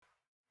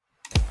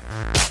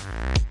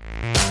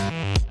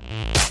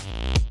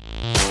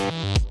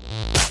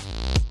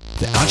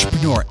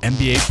Entrepreneur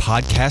MBA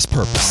podcast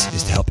purpose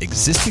is to help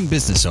existing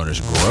business owners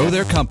grow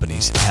their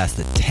companies past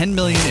the 10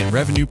 million in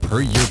revenue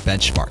per year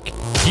benchmark.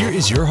 Here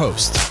is your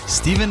host,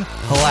 Stephen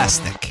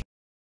Halasnik.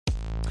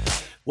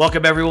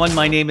 Welcome, everyone.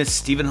 My name is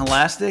Stephen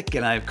Halasnik,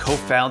 and I'm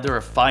co-founder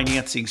of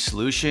Financing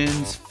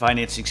Solutions.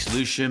 Financing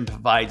Solution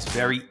provides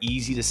very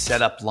easy to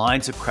set up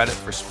lines of credit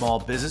for small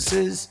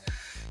businesses,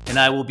 and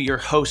I will be your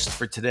host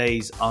for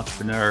today's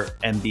Entrepreneur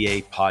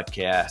MBA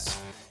podcast.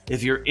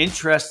 If you're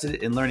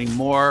interested in learning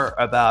more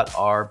about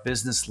our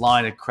business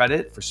line of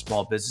credit for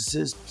small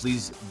businesses,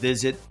 please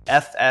visit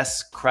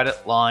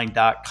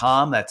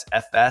fscreditline.com. That's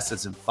FS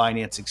as in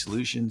Financing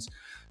Solutions,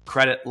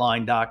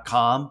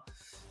 creditline.com.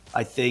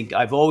 I think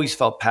I've always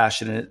felt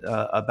passionate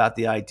about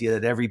the idea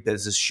that every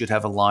business should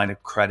have a line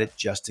of credit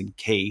just in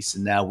case.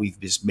 And now we've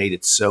just made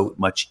it so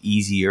much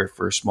easier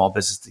for a small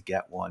business to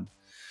get one.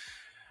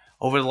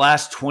 Over the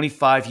last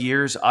 25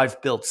 years,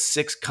 I've built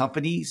 6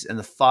 companies in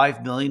the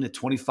 $5 million to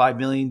 $25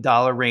 million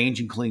range,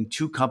 including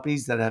 2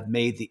 companies that have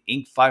made the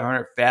Inc.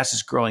 500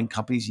 fastest growing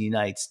companies in the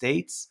United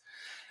States.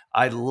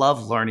 I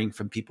love learning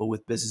from people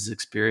with business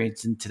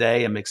experience. And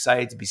today I'm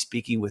excited to be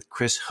speaking with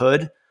Chris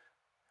Hood.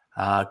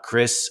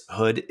 Chris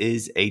Hood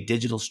is a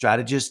digital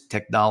strategist,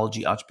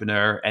 technology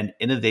entrepreneur, and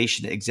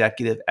innovation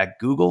executive at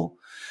Google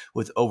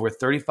with over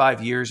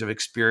 35 years of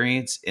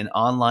experience in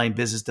online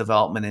business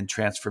development and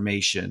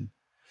transformation.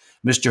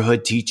 Mr.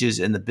 Hood teaches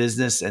in the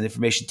business and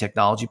information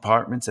technology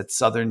departments at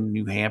Southern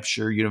New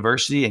Hampshire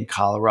University and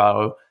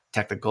Colorado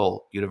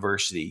Technical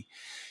University.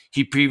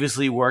 He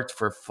previously worked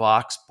for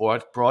Fox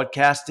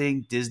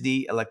Broadcasting,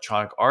 Disney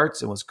Electronic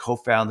Arts, and was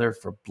co-founder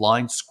for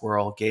Blind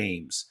Squirrel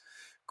Games.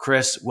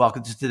 Chris,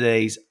 welcome to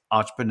today's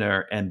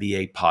Entrepreneur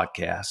MBA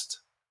podcast.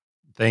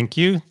 Thank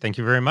you. Thank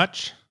you very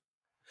much.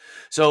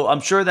 So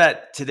I'm sure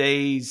that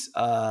today's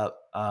a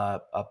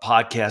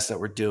podcast that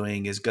we're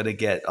doing is going to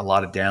get a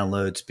lot of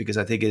downloads because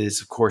I think it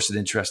is, of course, an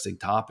interesting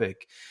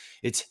topic.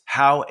 It's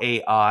how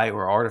AI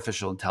or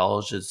artificial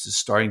intelligence is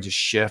starting to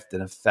shift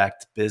and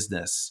affect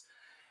business.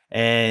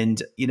 And,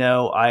 you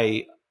know,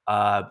 I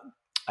have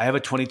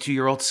a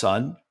 22-year-old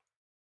son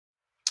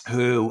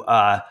who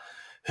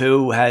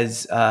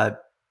has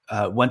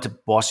went to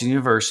Boston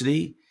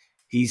University.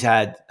 He's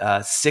had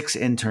 6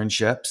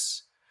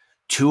 internships.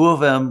 2 of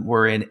them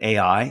were in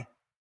AI.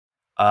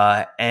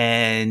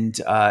 And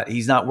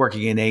he's not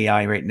working in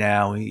AI right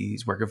now.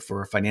 He's working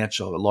for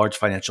a large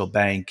financial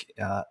bank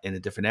in a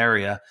different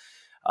area.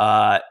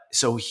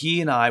 So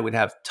he and I would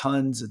have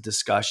tons of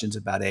discussions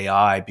about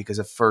AI because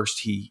at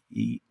first him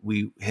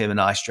and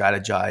I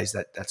strategized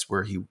that that's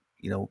where he,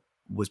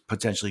 was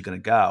potentially going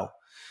to go.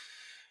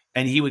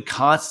 And he would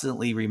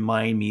constantly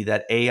remind me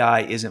that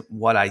AI isn't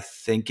what I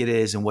think it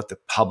is and what the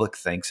public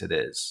thinks it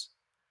is.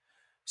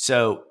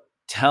 So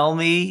tell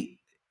me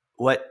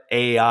what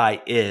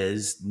AI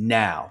is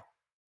now.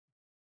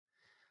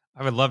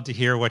 I would love to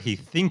hear what he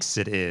thinks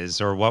it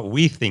is or what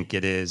we think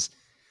it is.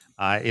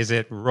 Is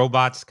it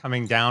robots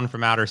coming down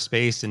from outer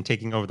space and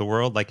taking over the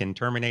world like in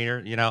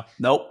Terminator?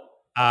 Nope.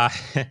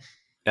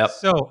 Yep.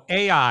 So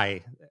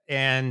AI,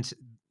 and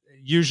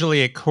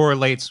usually it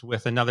correlates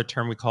with another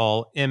term we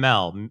call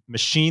ML,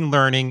 machine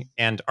learning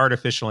and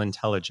artificial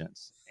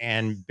intelligence.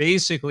 And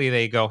basically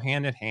they go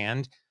hand in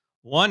hand.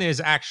 One is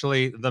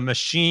actually the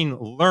machine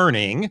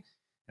learning,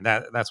 and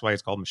that's why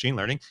it's called machine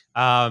learning.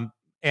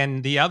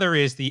 And the other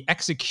is the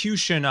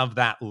execution of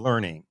that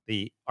learning,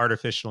 the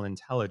artificial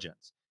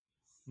intelligence.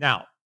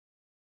 Now,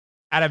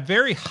 at a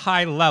very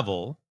high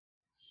level,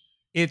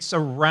 it's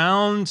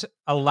around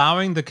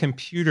allowing the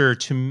computer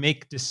to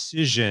make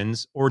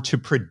decisions or to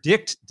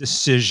predict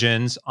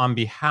decisions on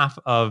behalf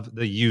of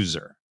the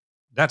user.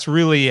 That's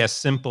really as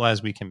simple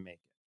as we can make it.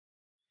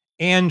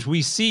 And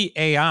we see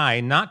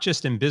AI not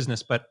just in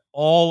business, but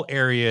all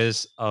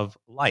areas of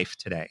life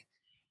today.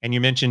 And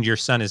you mentioned your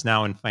son is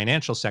now in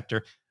financial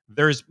sector.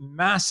 There's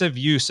massive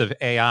use of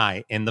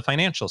AI in the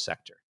financial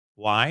sector.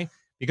 Why?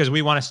 Because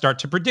we want to start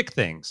to predict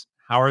things.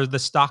 How are the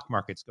stock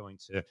markets going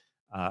to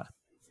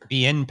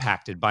be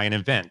impacted by an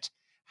event?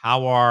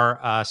 How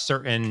are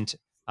certain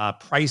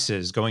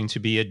prices going to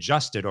be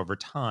adjusted over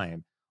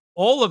time?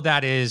 All of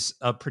that is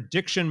a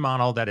prediction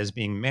model that is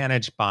being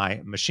managed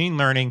by machine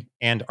learning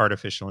and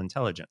artificial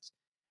intelligence.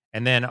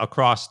 And then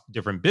across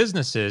different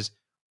businesses,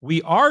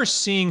 we are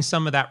seeing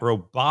some of that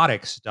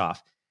robotic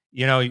stuff.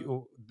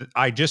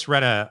 I just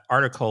read an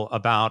article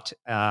about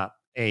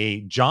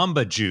a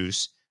Jamba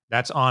Juice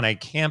that's on a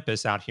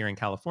campus out here in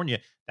California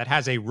that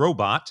has a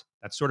robot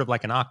that's sort of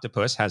like an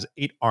octopus, has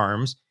 8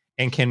 arms,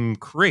 and can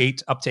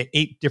create up to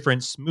 8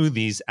 different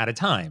smoothies at a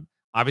time,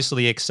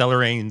 obviously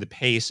accelerating the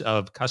pace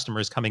of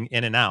customers coming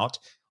in and out.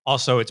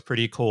 Also, it's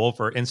pretty cool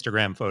for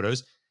Instagram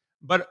photos,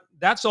 but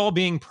that's all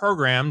being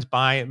programmed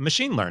by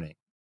machine learning.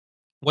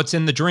 What's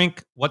in the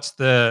drink? What's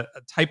the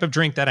type of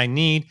drink that I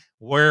need?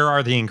 Where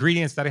are the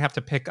ingredients that I have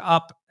to pick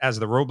up as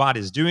the robot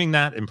is doing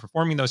that and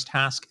performing those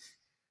tasks?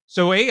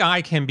 So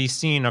AI can be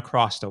seen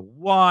across a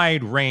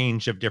wide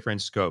range of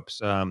different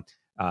scopes.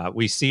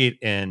 We see it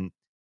in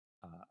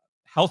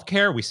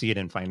healthcare. We see it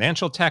in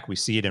financial tech. We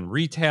see it in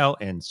retail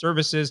and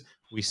services.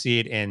 We see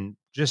it in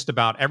just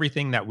about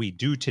everything that we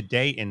do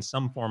today in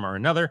some form or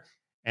another.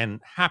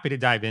 And happy to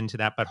dive into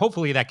that. But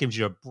hopefully that gives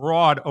you a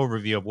broad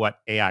overview of what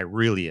AI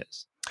really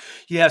is.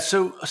 Yeah.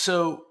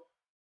 So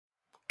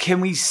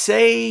can we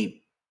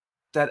say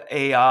that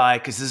AI,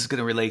 because this is going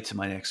to relate to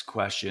my next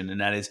question,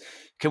 and that is,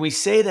 can we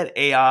say that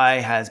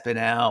AI has been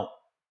out,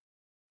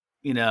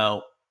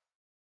 I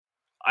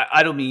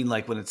don't mean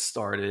like when it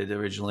started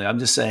originally. I'm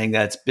just saying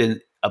that it's been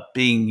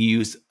being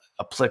used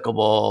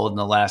applicable in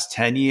the last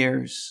 10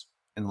 years,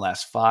 in the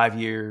last 5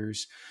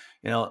 years.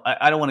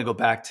 I don't want to go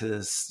back to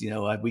this,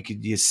 we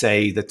could just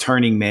say the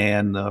Turning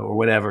Man or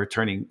whatever,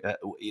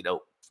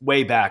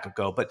 way back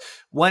ago. But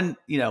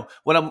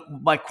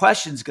my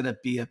question is going to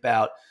be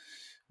about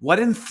what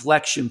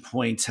inflection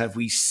points have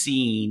we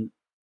seen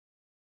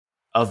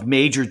of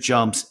major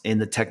jumps in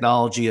the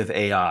technology of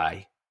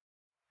AI?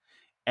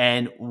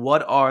 And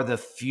what are the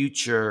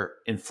future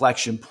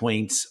inflection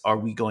points are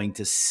we going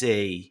to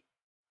see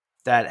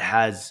that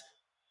has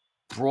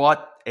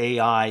brought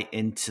AI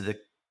into the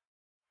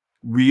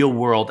real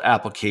world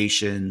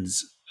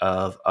applications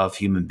of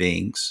human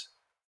beings?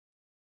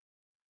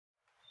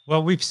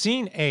 Well, we've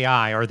seen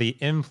AI, or the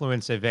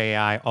influence of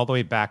AI, all the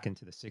way back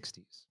into the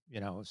 60s.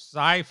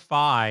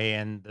 Sci-fi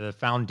and the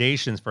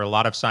foundations for a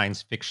lot of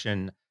science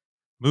fiction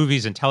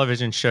movies and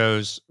television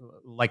shows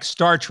like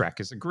Star Trek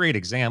is a great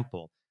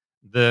example.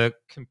 The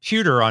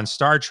computer on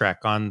Star Trek,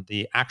 on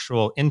the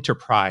actual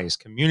Enterprise,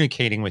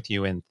 communicating with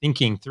you and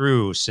thinking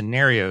through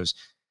scenarios.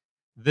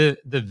 The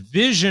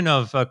vision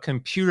of a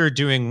computer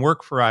doing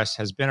work for us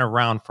has been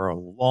around for a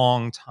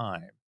long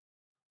time.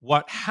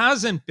 What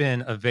hasn't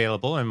been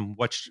available,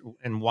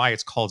 and why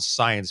it's called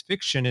science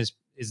fiction, is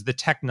the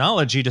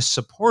technology to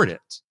support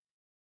it.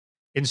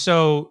 And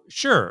so,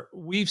 sure,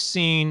 we've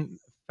seen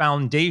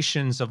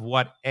foundations of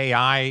what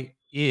AI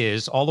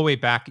is all the way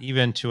back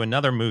even to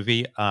another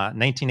movie,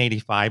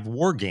 1985,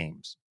 War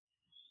Games,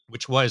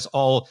 which was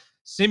all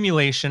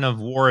simulation of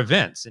war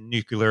events and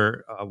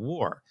nuclear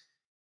war.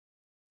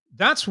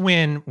 That's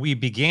when we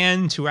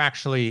began to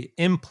actually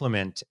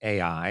implement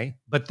AI.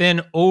 But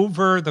then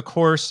over the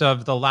course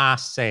of the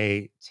last,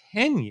 say,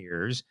 10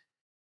 years,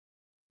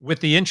 with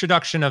the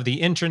introduction of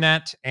the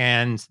internet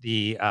and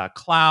the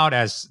cloud,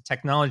 as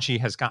technology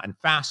has gotten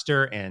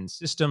faster and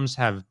systems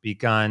have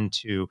begun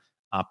to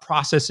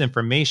process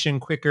information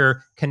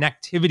quicker,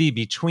 connectivity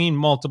between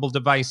multiple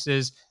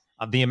devices,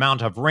 the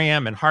amount of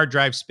RAM and hard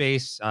drive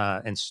space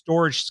and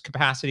storage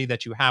capacity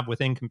that you have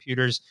within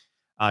computers,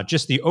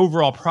 just the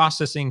overall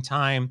processing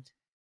time,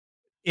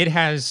 it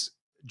has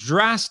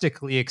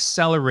drastically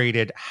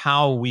accelerated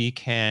how we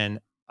can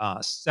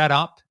set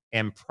up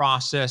and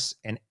process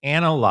and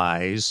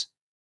analyze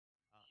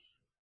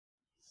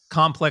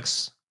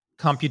complex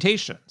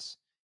computations.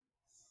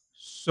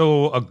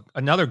 So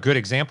another good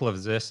example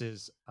of this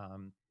is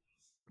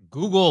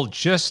Google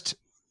just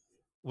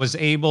was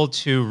able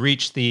to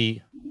reach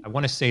I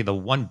want to say the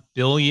 1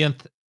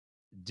 billionth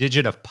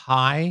digit of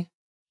pi.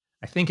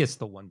 I think it's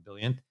the 1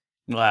 billionth.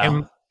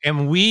 Wow.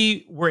 And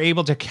we were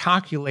able to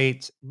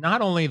calculate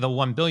not only the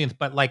 1 billionth,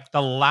 but like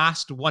the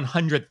last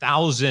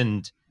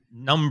 100,000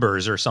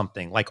 numbers or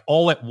something, like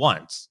all at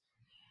once,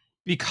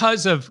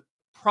 because of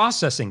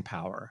processing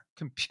power,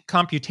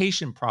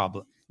 computation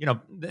problem,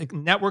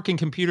 networking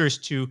computers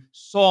to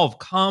solve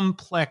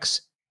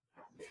complex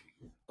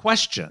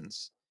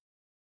questions.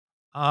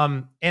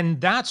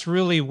 And that's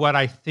really what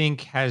I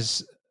think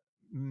has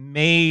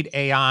made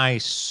AI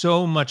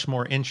so much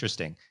more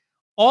interesting.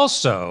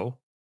 Also,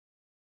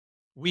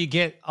 we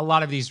get a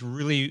lot of these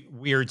really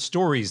weird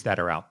stories that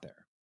are out there.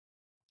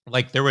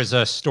 Like there was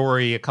a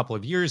story a couple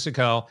of years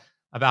ago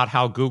about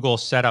how Google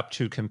set up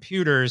two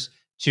computers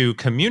to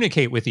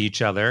communicate with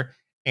each other,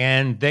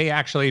 and they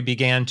actually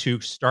began to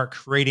start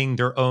creating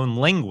their own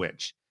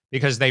language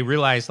because they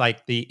realized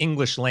like the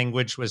English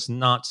language was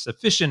not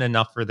sufficient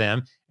enough for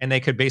them, and they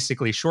could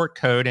basically short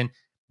code, and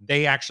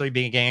they actually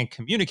began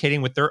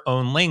communicating with their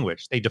own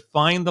language. They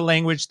defined the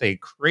language, they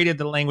created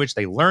the language,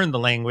 they learned the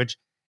language,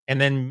 and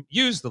then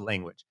used the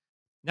language.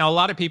 Now, a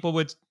lot of people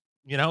would,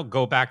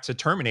 go back to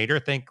Terminator,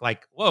 think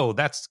like, whoa,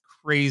 that's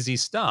crazy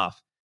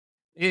stuff.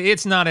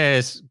 It's not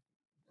as,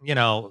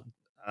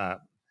 uh,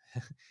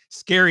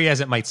 scary as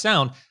it might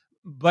sound,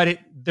 but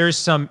there's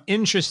some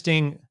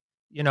interesting,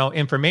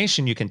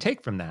 information you can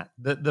take from that.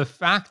 The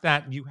fact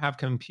that you have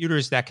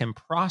computers that can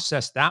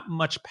process that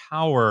much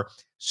power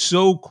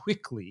so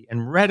quickly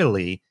and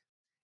readily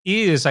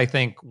is, I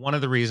think, one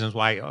of the reasons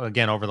why,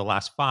 again, over the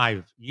last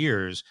 5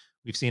 years,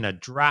 we've seen a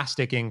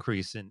drastic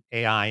increase in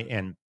AI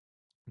and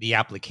the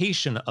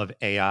application of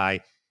AI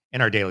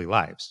in our daily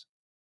lives.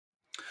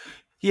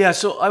 Yeah,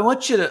 so I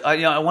want you to,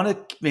 I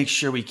want to make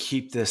sure we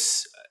keep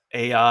this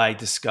AI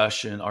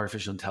discussion,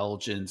 artificial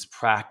intelligence,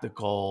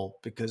 practical,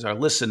 because our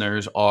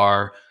listeners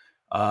are,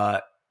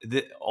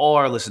 all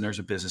our listeners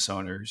are business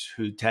owners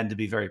who tend to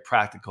be very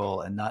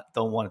practical and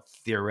don't want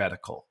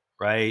theoretical,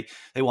 right?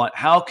 They want,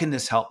 how can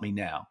this help me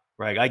now,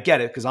 right? I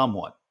get it because I'm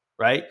one,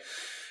 right?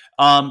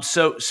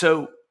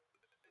 So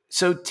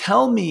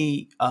tell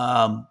me,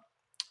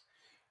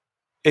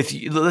 if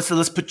you,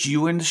 let's put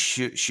you in the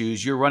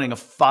shoes. You're running a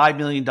 $5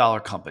 million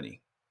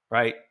company,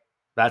 right?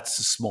 That's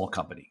a small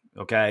company.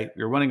 Okay.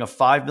 You're running a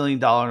 $5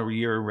 million a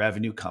year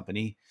revenue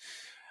company.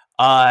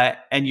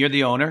 And you're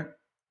the owner,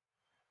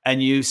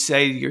 and you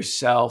say to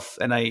yourself,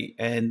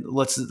 and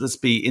let's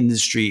be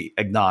industry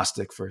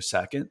agnostic for a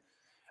second.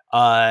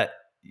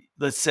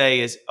 Let's say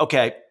is,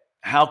 okay,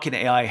 how can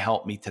AI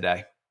help me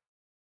today?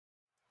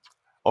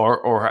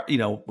 Or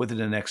within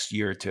the next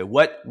year or two,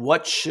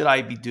 what should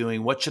I be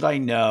doing? What should I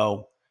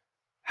know?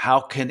 How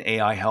can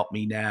AI help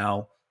me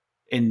now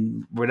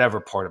in whatever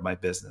part of my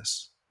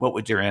business? What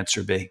would your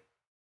answer be?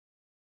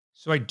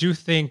 So I do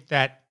think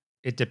that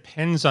it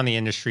depends on the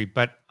industry,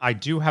 but I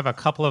do have a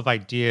couple of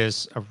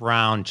ideas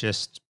around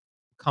just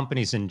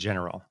companies in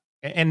general.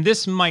 And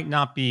this might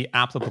not be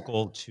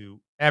applicable to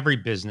every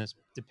business,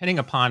 depending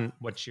upon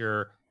what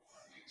your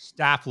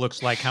staff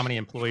looks like, how many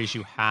employees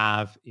you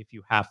have, if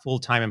you have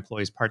full-time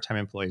employees, part-time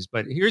employees.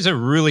 But here's a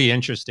really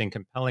interesting,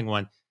 compelling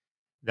one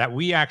that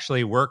we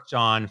actually worked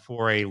on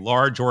for a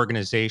large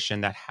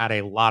organization that had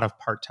a lot of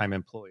part-time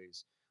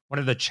employees. One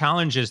of the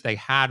challenges they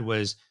had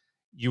was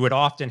you would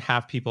often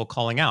have people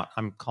calling out,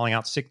 I'm calling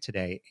out sick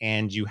today,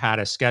 and you had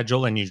a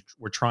schedule and you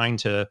were trying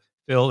to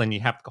fill, and you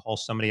have to call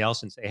somebody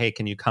else and say, hey,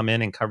 can you come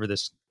in and cover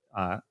this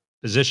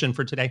position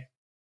for today?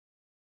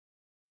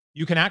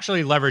 You can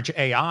actually leverage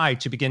AI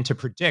to begin to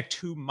predict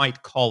who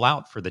might call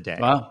out for the day.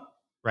 Wow.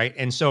 Right.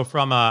 And so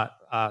from a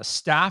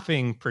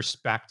staffing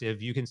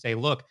perspective, you can say,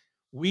 look,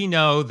 we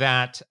know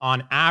that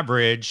on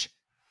average,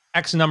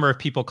 X number of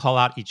people call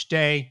out each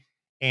day.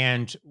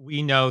 And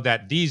we know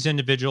that these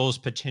individuals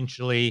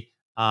potentially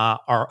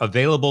are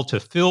available to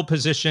fill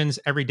positions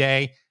every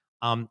day.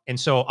 And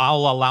so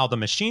I'll allow the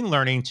machine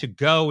learning to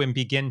go and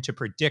begin to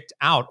predict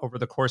out over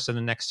the course of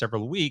the next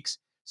several weeks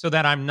so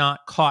that I'm not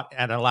caught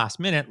at a last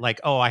minute, like,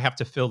 oh, I have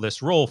to fill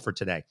this role for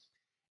today.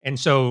 And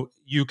so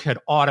you could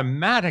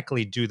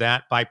automatically do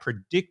that by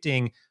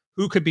predicting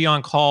who could be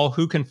on call,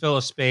 who can fill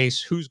a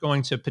space, who's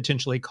going to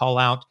potentially call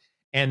out,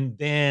 and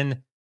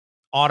then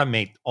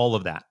automate all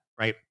of that,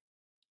 right?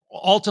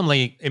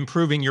 Ultimately,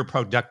 improving your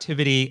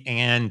productivity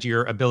and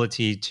your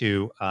ability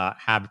to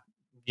have,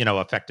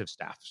 effective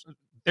staff. So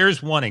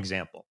there's one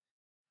example.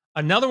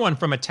 Another one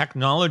from a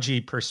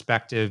technology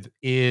perspective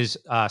is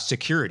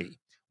security.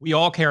 We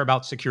all care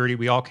about security.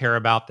 We all care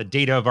about the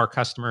data of our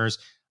customers,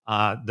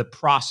 the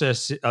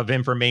process of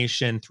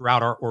information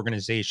throughout our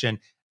organization.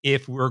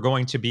 If we're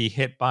going to be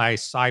hit by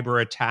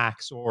cyber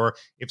attacks or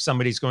if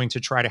somebody's going to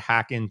try to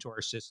hack into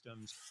our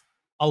systems,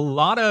 a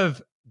lot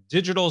of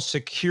digital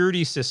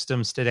security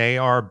systems today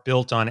are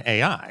built on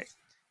AI.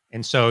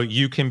 And so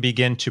you can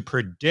begin to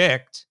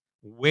predict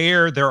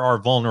where there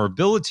are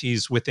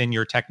vulnerabilities within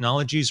your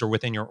technologies or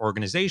within your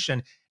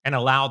organization and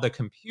allow the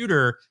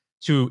computer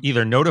to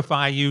either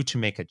notify you to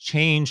make a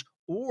change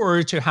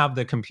or to have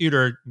the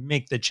computer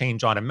make the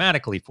change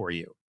automatically for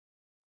you.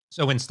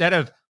 So instead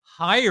of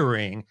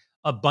hiring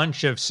a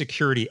bunch of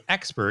security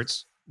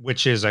experts,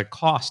 which is a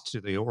cost to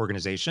the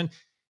organization,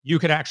 you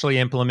could actually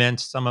implement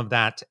some of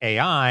that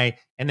AI.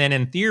 And then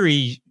in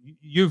theory,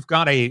 you've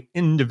got a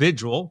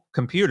individual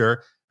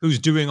computer who's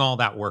doing all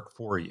that work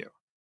for you.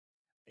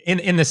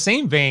 In the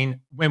same vein,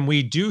 when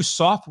we do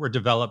software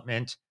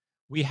development,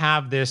 we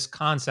have this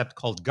concept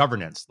called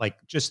governance, like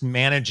just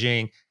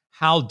managing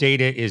how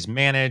data is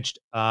managed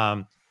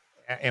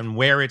and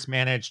where it's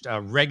managed,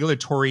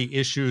 regulatory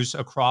issues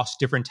across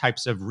different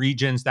types of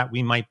regions that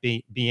we might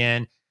be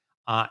in.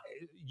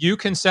 You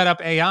can set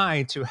up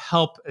AI to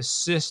help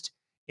assist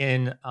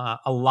in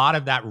a lot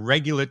of that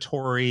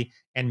regulatory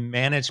and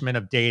management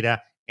of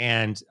data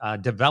and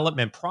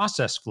development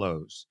process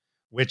flows,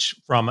 which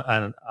from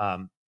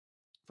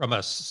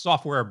a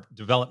software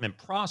development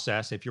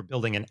process, if you're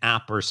building an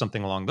app or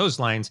something along those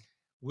lines,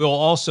 will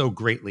also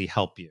greatly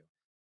help you.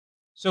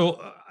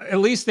 So at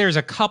least there's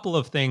a couple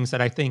of things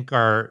that I think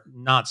are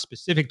not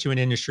specific to an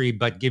industry,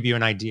 but give you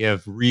an idea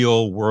of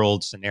real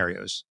world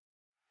scenarios.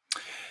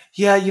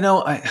 Yeah,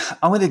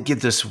 I'm going to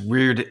give this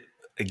weird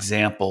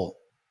example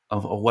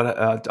of what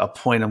a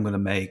point I'm going to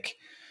make.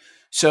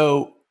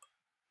 So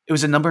it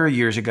was a number of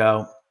years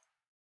ago,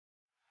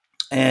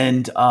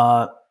 and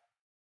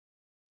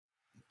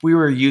we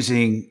were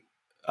using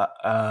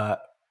a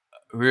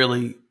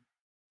really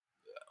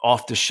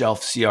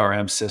off-the-shelf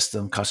CRM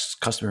system,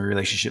 customer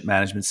relationship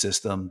management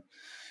system.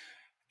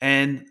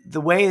 And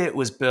the way it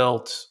was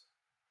built,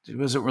 it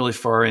wasn't really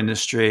for our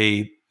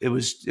industry.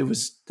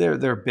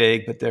 They're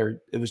big, but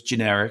it was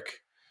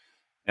generic.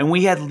 And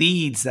we had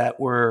leads that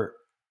were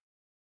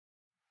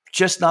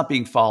just not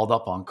being followed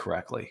up on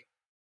correctly,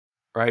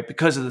 right?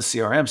 Because of the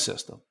CRM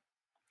system.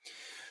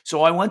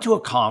 So I went to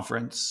a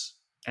conference,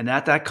 and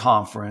at that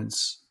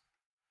conference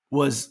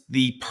was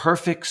the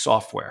perfect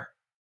software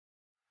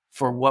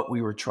for what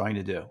we were trying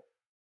to do.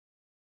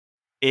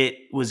 It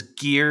was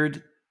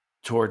geared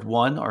toward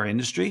one, our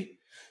industry,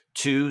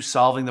 two,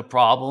 solving the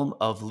problem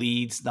of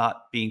leads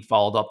not being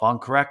followed up on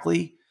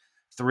correctly,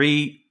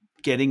 three,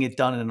 getting it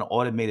done in an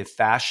automated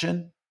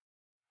fashion.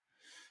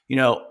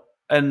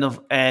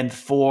 and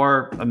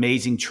 4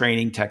 amazing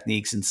training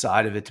techniques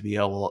inside of it to be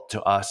able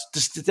to us,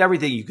 just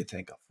everything you could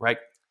think of, right?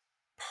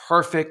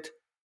 Perfect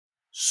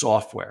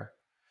software.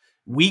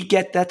 We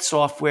get that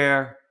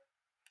software,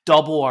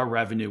 double our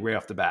revenue right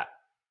off the bat.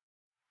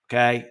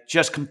 Okay.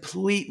 Just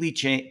completely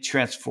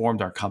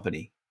transformed our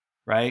company.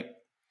 Right.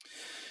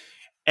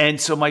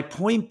 And so my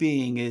point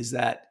being is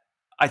that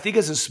I think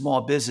as a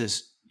small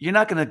business, you're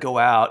not going to go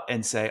out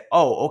and say,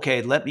 oh,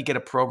 okay, let me get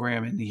a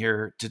program in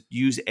here to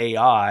use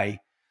AI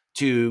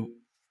to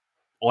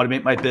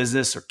automate my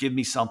business or give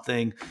me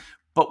something.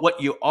 But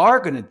what you are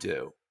going to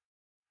do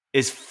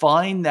is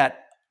find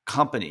that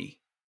company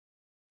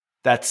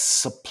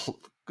that's,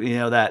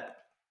 that,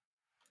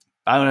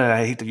 I don't know,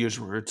 I hate to use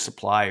the word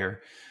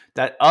supplier,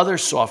 that other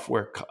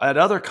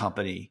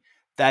company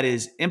that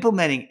is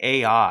implementing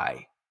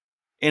AI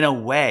in a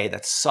way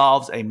that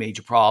solves a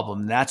major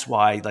problem. And that's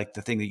why, like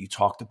the thing that you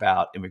talked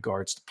about in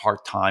regards to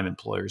part-time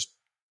employers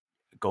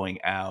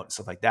going out and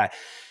stuff like that,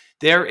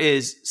 there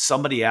is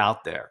somebody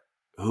out there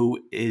who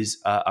is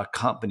a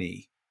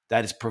company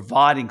that is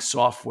providing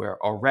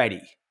software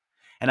already.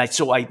 And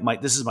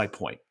this is my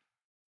point.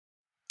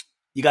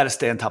 You got to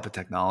stay on top of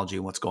technology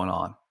and what's going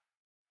on,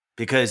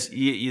 because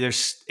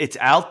it's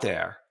out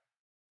there,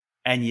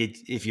 and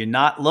if you're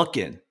not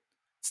looking,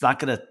 it's not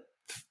going to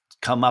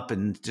come up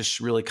and just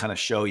really kind of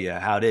show you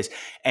how it is,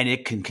 and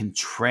it can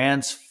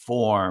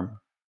transform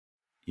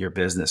your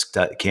business,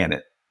 can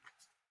it?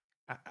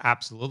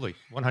 Absolutely,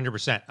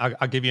 100%.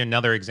 I'll give you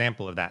another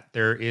example of that.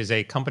 There is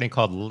a company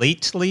called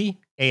Lately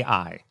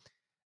AI,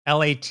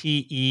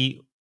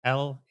 LATELY.AI.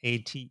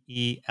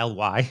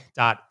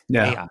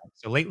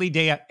 So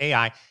Lately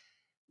AI,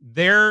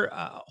 their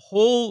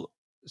whole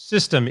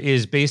system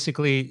is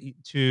basically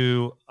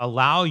to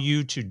allow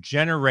you to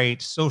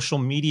generate social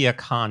media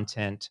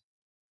content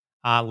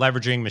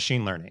leveraging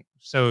machine learning.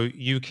 So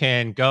you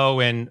can go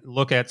and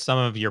look at some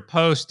of your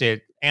posts.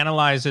 It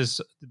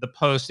analyzes the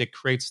post. It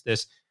creates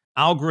this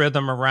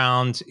algorithm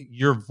around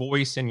your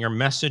voice and your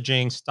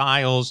messaging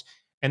styles.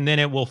 And then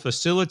it will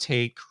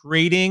facilitate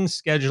creating,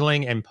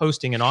 scheduling, and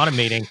posting and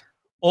automating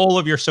all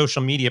of your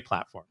social media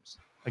platforms.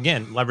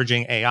 Again,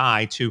 leveraging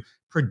AI to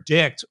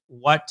predict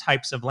what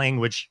types of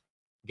language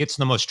gets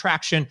the most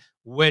traction,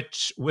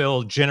 which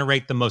will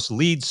generate the most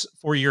leads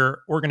for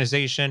your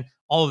organization.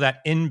 All of that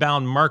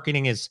inbound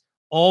marketing is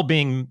all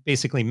being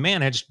basically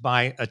managed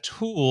by a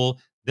tool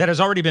that has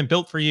already been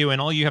built for you,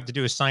 and all you have to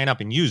do is sign up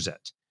and use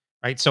it,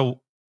 right?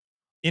 So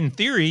in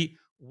theory,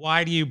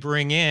 why do you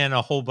bring in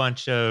a whole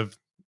bunch of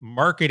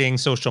marketing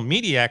social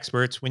media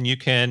experts when you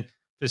can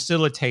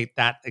facilitate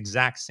that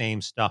exact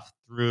same stuff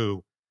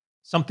through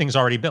something's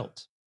already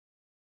built?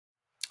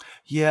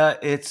 Yeah,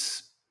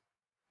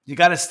 you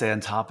got to stay on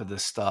top of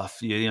this stuff.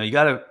 You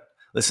got to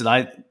listen.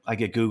 I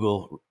get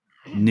Google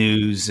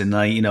News, and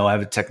I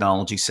have a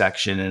technology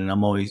section, and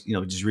I'm always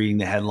just reading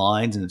the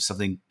headlines, and if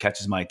something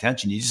catches my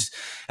attention, you just,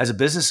 as a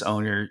business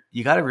owner,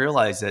 you got to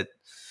realize that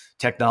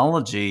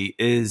technology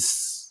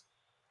is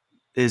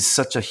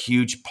such a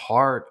huge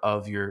part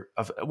of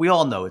we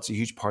all know it's a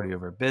huge part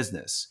of our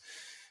business,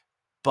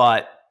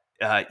 but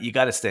you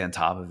got to stay on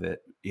top of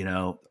it,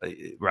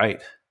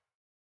 right?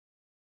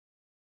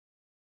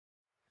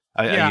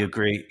 You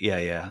agree?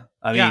 Yeah.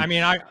 I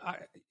mean,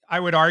 I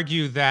would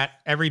argue that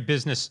every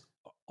business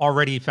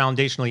already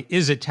foundationally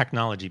is a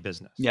technology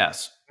business.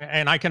 Yes.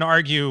 And I can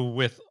argue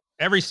with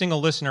every single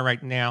listener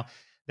right now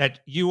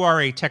that you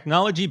are a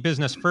technology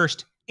business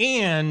first,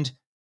 and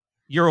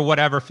you're a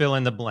whatever, fill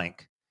in the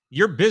blank.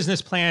 Your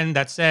business plan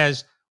that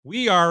says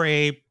you are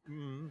a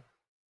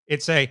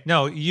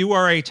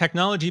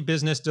technology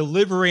business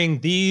delivering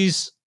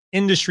these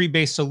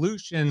industry-based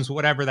solutions,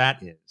 whatever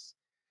that is.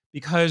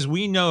 Because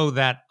we know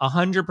that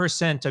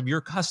 100% of your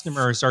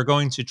customers are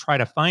going to try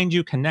to find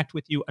you, connect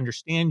with you,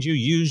 understand you,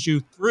 use you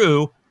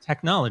through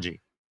technology.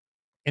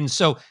 And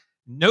so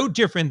no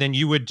different than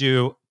you would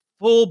do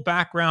full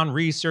background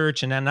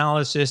research and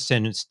analysis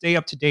and stay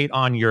up to date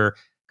on your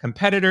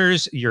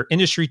competitors, your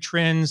industry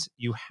trends.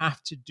 You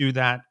have to do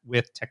that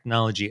with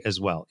technology as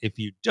well. If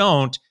you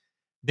don't,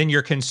 then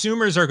your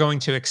consumers are going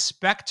to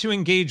expect to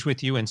engage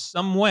with you in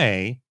some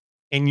way,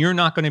 and you're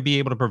not going to be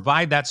able to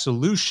provide that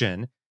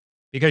solution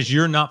because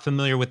you're not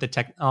familiar with the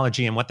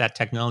technology and what that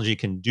technology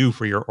can do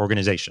for your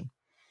organization.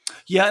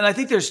 Yeah, and I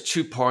think there's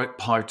two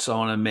parts I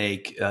want to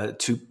make,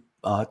 two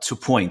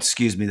points,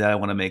 that I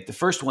want to make. The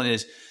first one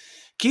is,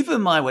 keep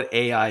in mind what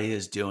AI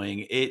is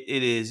doing.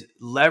 It is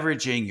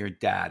leveraging your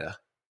data.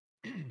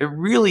 It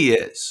really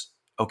is,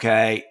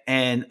 okay?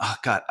 And, oh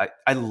God,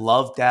 I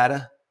love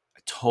data. I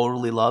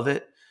totally love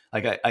it.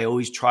 Like I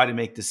always try to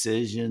make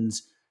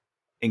decisions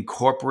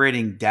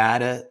incorporating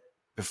data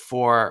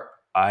before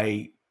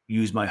I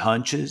use my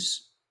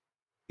hunches,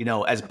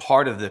 as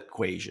part of the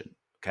equation.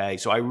 Okay.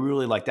 So I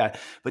really like that.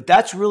 But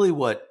that's really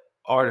what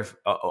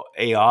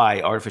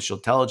AI, artificial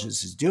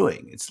intelligence, is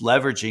doing. It's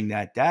leveraging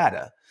that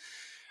data.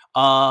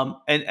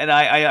 And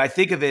I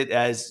think of it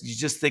as, you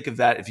just think of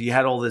that, if you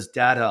had all this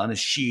data on a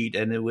sheet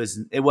and it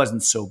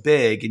wasn't so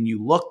big, and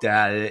you looked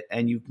at it,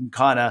 and you can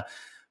kind of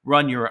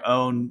run your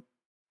own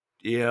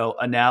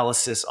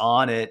analysis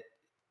on it,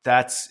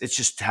 it's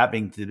just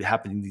happening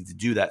to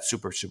do that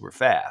super, super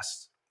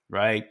fast,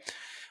 right?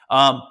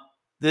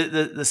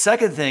 The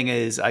second thing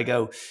is I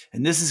go,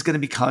 and this is going to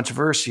be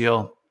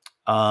controversial,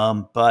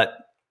 but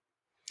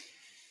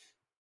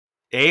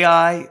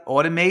AI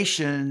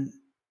automation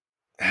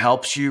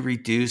helps you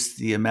reduce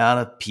the amount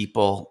of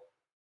people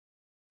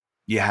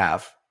you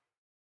have,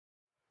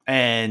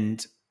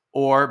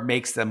 or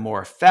makes them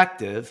more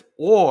effective,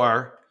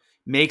 or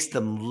makes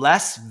them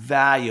less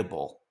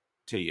valuable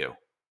to you.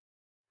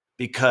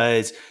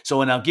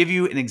 And I'll give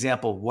you an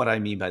example of what I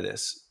mean by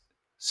this.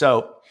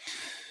 So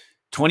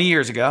 20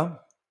 years ago,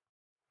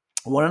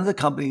 one of the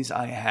companies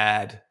I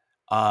had,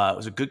 it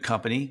was a good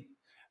company.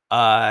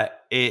 I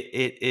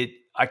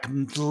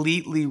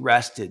completely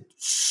rested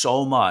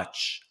so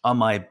much on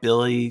my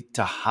ability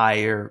to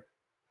hire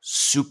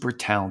super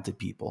talented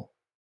people.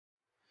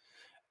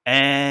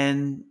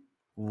 And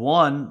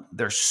one,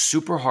 they're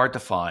super hard to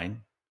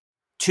find.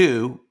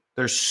 Two,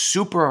 they're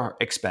super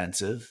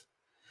expensive.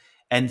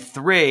 And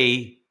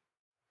three,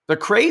 they're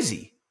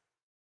crazy,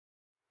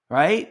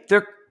 right?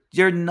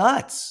 They're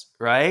nuts,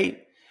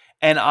 right?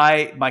 And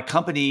my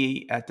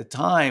company at the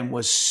time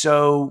was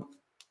so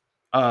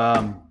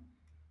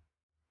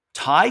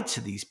tied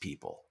to these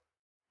people.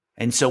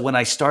 And so when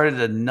I started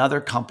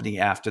another company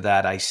after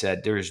that, I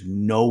said, there is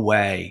no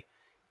way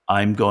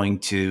I'm going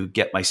to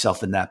get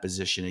myself in that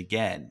position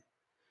again.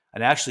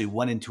 And I actually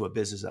went into a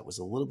business that was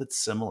a little bit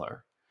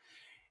similar.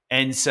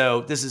 And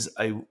so this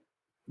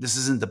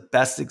isn't the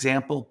best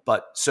example,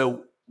 but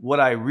so what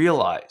I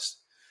realized,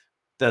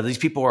 that these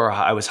people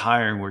I was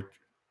hiring were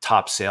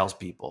top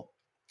salespeople.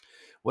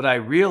 What I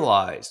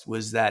realized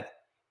was that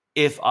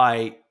if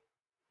I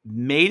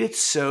made it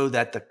so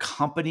that the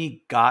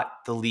company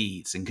got the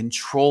leads and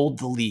controlled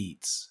the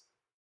leads,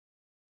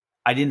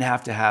 I didn't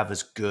have to have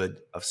as good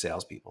of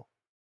salespeople.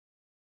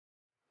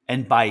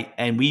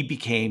 And we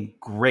became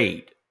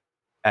great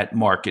at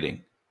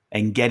marketing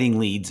and getting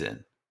leads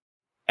in.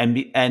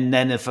 And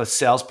then if a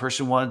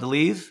salesperson wanted to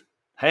leave,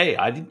 hey,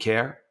 I didn't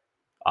care.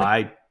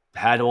 I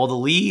had all the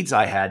leads.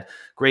 I had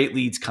great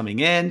leads coming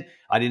in.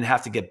 I didn't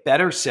have to get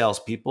better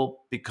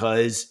salespeople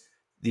because,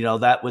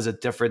 that was a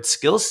different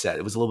skill set.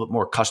 It was a little bit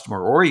more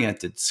customer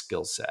oriented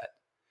skill set.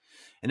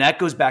 And that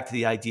goes back to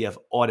the idea of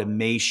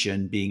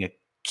automation being a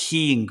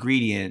key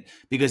ingredient,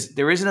 because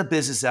there isn't a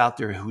business out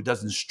there who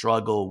doesn't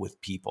struggle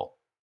with people.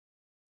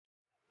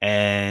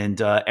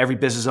 And every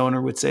business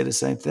owner would say the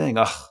same thing.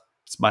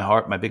 It's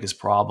my biggest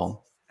problem.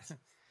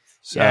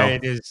 So, yeah,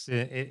 it is.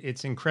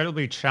 It's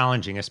incredibly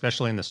challenging,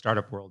 especially in the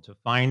startup world, to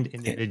find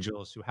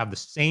individuals who have the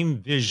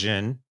same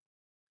vision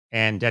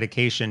and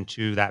dedication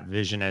to that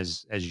vision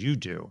as you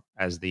do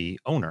as the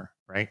owner,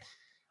 right?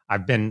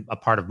 I've been a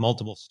part of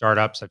multiple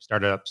startups. I've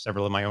started up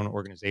several of my own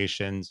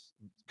organizations,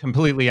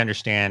 completely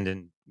understand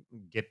and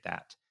get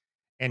that.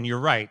 And you're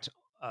right.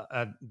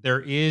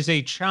 There is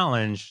a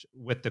challenge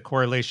with the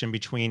correlation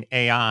between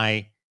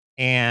AI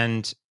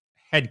and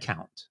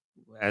headcount,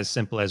 as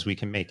simple as we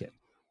can make it.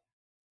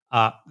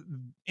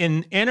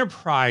 In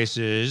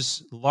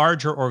enterprises,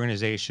 larger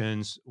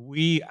organizations,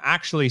 we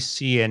actually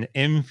see an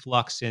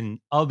influx in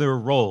other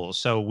roles.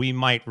 So we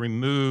might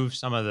remove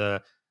some of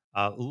the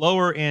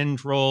lower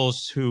end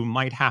roles who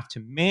might have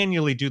to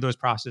manually do those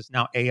processes.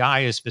 Now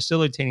AI is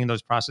facilitating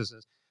those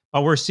processes,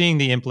 but we're seeing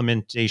the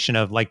implementation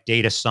of like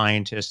data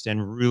scientists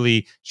and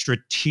really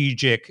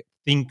strategic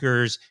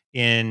thinkers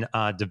in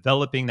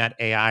developing that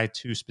AI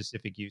to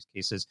specific use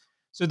cases.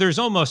 So there's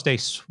almost a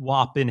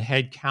swap in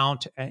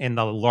headcount in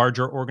the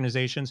larger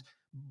organizations,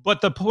 but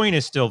the point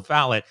is still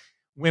valid.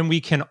 When we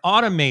can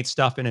automate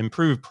stuff and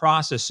improve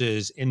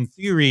processes, in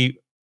theory,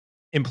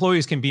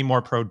 employees can be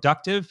more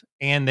productive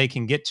and they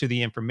can get to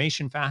the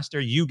information faster.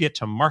 You get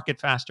to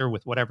market faster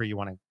with whatever you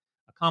want to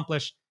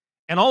accomplish.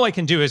 And all I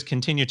can do is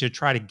continue to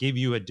try to give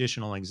you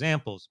additional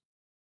examples.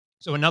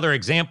 So another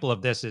example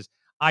of this is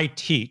I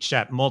teach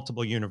at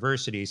multiple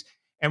universities.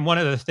 And one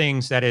of the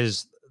things that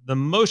is the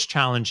most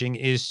challenging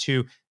is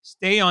to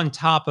stay on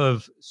top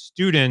of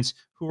students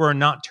who are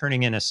not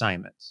turning in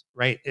assignments,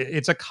 right?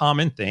 It's a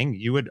common thing.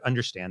 You would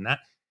understand that.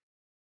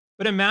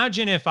 But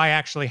imagine if I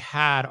actually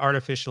had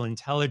artificial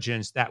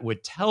intelligence that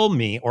would tell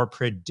me or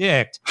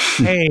predict,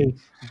 hey,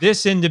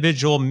 this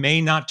individual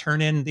may not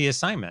turn in the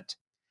assignment.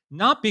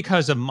 Not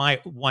because of my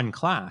one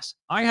class.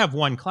 I have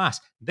one class.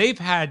 They've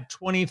had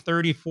 20,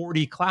 30,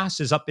 40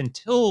 classes up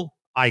until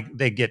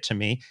they get to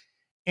me.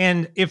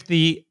 And if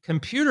the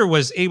computer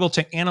was able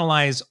to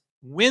analyze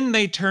when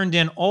they turned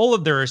in all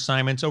of their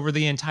assignments over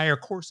the entire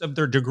course of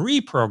their degree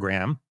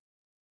program,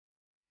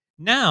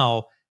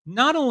 now,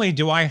 not only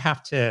do I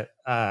have to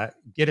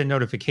get a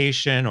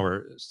notification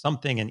or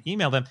something and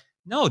email them,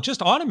 no,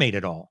 just automate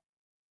it all.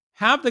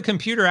 Have the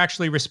computer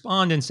actually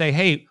respond and say,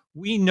 hey,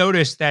 we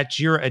noticed that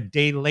you're a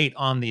day late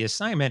on the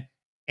assignment.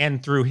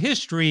 And through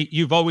history,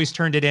 you've always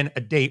turned it in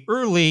a day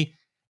early.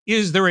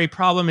 Is there a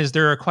problem? Is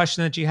there a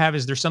question that you have?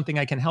 Is there something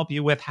I can help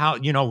you with? How,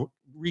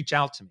 reach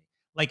out to me.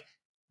 Like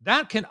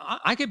that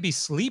I could be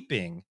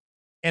sleeping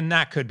and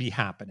that could be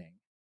happening.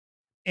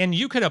 And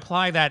you could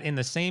apply that in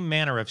the same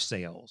manner of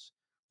sales.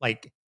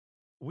 Like,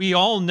 we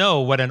all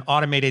know what an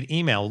automated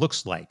email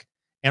looks like,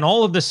 and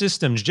all of the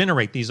systems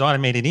generate these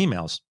automated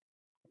emails.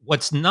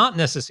 What's not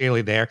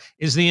necessarily there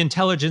is the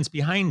intelligence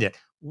behind it.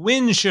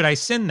 When should I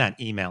send that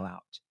email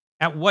out?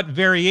 At what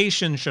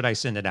variation should I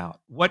send it out?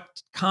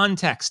 What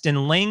context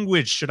and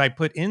language should I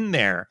put in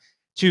there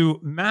to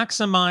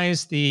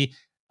maximize the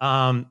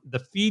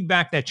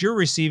feedback that you're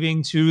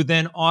receiving, to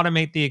then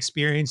automate the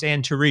experience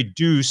and to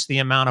reduce the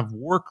amount of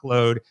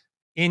workload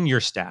in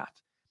your staff?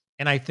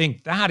 And I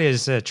think that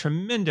is a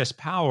tremendous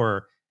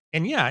power.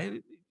 And yeah,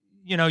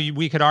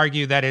 we could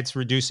argue that it's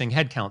reducing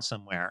headcount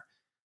somewhere.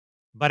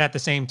 But at the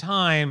same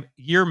time,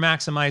 you're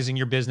maximizing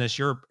your business,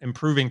 you're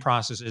improving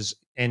processes,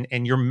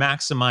 and you're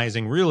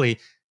maximizing really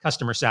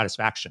customer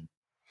satisfaction.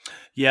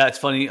 Yeah, it's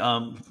funny.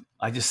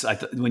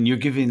 When you're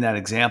giving that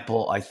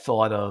example, I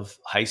thought of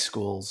high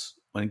schools,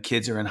 when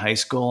kids are in high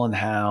school, and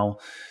how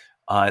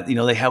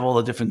they have all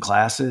the different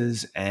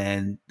classes,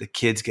 and the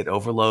kids get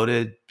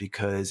overloaded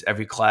because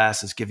every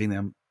class is giving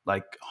them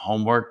like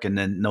homework, and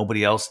then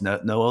nobody else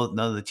none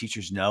of the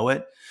teachers know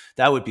it.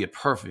 That would be a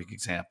perfect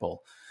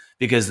example,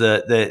 because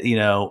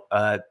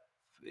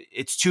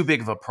it's too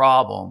big of a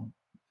problem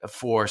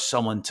for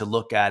someone to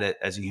look at it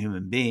as a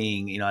human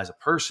being, as a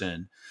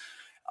person.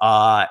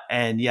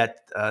 And yet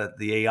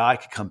the AI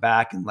could come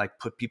back and like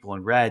put people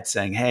in red,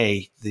 saying,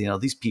 hey,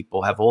 these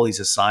people have all these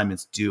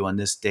assignments due on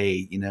this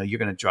date. You're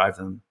going to drive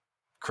them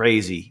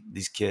crazy,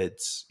 these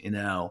kids.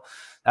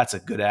 That's a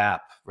good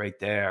app right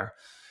there.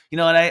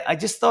 And I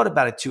just thought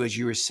about it too, as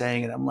you were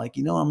saying it. I'm like,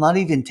 I'm not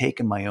even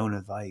taking my own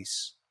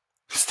advice,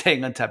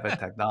 staying on top of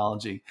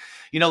technology.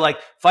 Like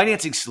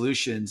Financing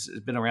Solutions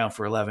has been around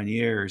for 11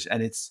 years,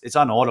 and it's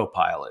on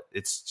autopilot.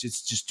 It's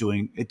just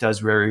doing, it does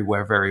very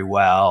well, very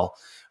well.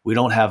 We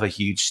don't have a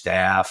huge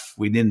staff.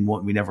 We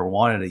never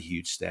wanted a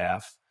huge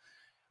staff.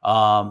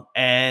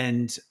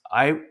 And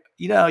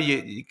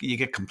you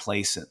get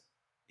complacent.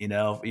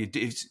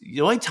 The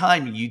only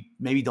time you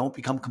maybe don't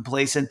become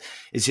complacent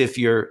is if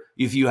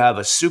you have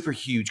a super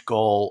huge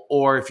goal,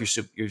 or if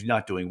you're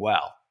not doing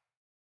well.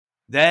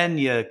 Then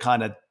you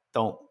kind of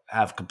don't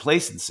have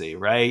complacency,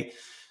 right?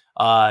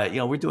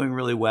 We're doing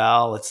really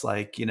well. It's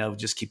like,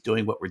 just keep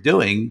doing what we're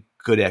doing,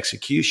 good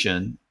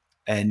execution.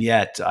 And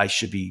yet I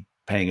should be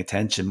paying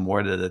attention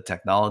more to the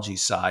technology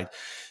side.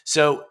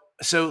 So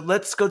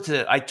let's go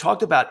to, I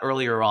talked about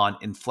earlier on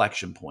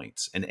inflection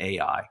points in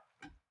AI,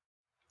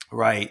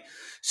 right?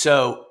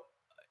 So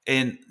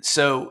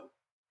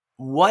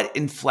what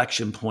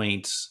inflection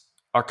points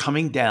are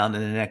coming down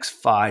in the next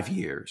 5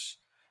 years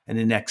and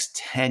the next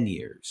 10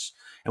 years?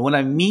 And what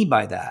I mean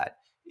by that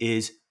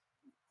is,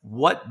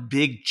 what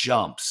big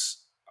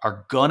jumps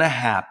are going to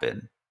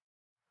happen,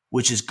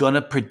 which is going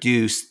to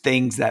produce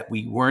things that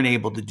we weren't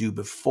able to do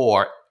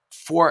before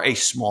for a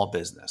small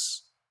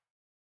business?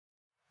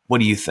 What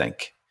do you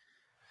think?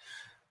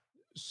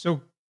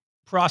 So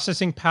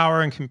processing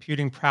power and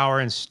computing power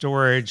and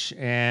storage,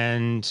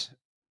 and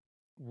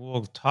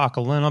we'll talk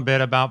a little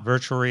bit about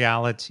virtual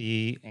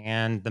reality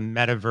and the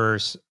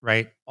metaverse,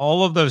 right?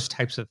 All of those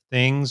types of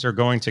things are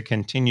going to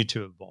continue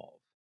to evolve.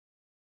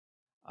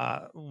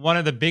 One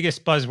of the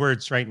biggest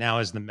buzzwords right now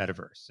is the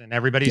metaverse, and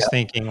everybody's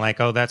thinking like,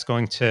 oh, that's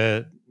going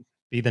to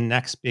be the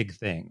next big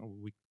thing.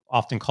 We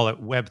often call it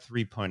Web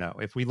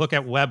 3.0. If we look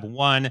at Web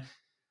 1,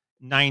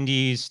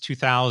 90s,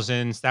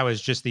 2000s, that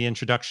was just the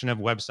introduction of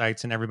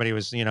websites, and everybody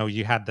was,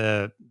 you had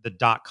the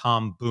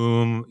 .com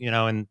boom,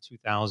 in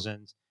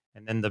 2000s,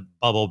 and then the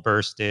bubble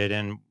bursted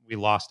and we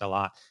lost a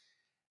lot.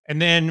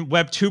 And then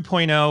Web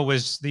 2.0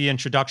 was the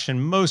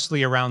introduction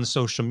mostly around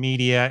social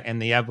media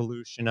and the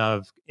evolution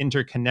of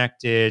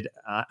interconnected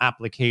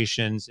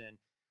applications and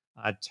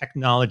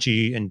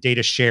technology and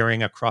data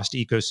sharing across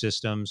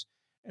ecosystems.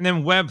 And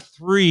then Web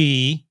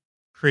 3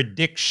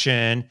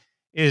 prediction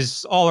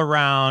is all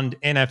around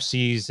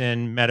NFCs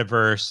and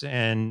metaverse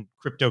and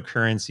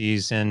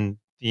cryptocurrencies and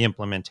the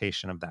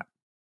implementation of that.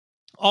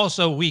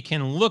 Also, we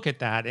can look at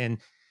that and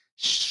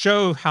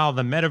show how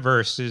the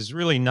metaverse is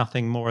really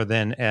nothing more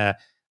than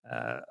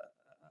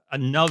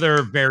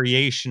another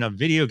variation of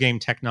video game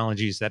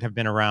technologies that have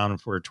been around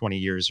for 20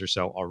 years or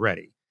so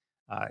already.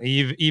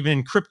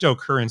 Even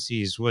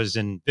cryptocurrencies was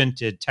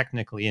invented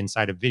technically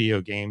inside of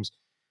video games,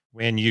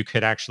 when you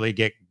could actually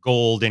get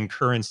gold in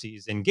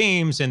currencies in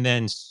games and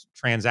then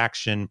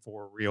transaction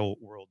for real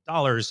world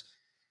dollars.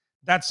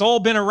 That's all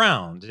been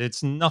around.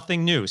 It's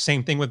nothing new.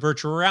 Same thing with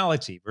virtual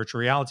reality.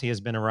 Virtual reality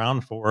has been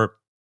around for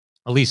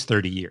at least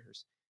 30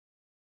 years.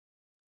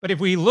 But if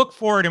we look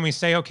forward and we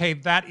say, okay,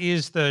 that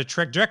is the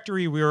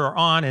trajectory we are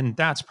on, and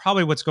that's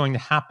probably what's going to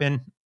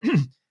happen,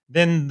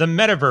 then the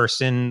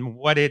metaverse and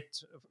what it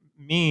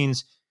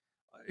means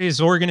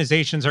is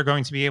organizations are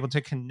going to be able to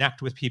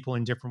connect with people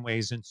in different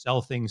ways and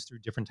sell things through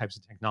different types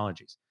of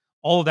technologies.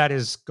 All of that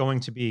is going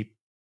to be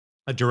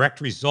a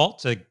direct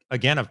result,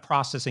 again, of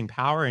processing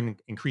power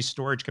and increased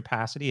storage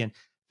capacity and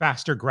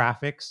faster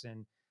graphics.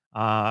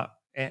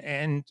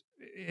 And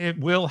it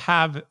will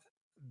have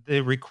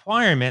the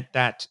requirement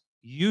that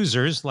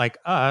users like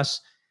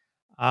us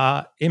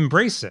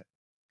embrace it.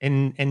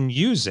 and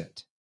use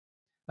it.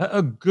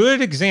 A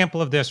good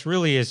example of this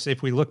really is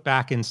if we look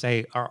back and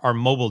say our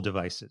mobile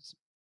devices.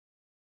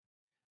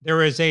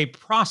 There is a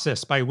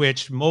process by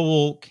which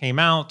mobile came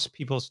out.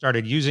 People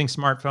started using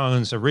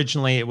smartphones.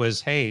 Originally, it was,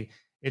 hey,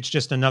 it's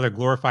just another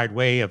glorified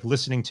way of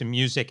listening to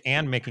music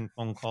and making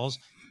phone calls.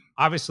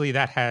 Obviously,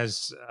 that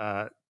has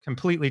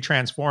completely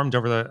transformed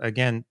over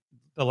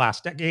the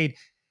last decade.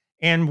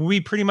 And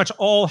we pretty much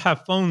all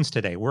have phones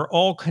today. We're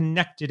all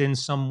connected in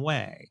some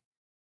way.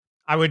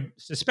 I would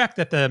suspect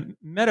that the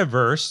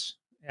metaverse,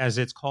 as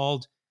it's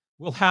called,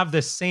 will have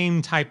the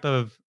same type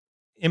of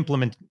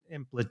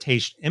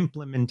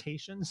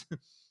implementations.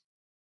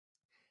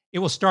 It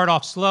will start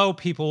off slow.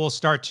 People will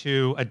start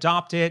to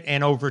adopt it.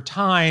 And over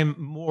time,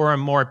 more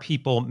and more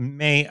people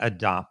may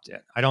adopt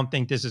it. I don't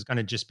think this is going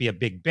to just be a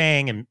big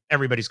bang and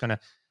everybody's going to,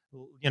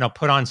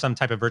 put on some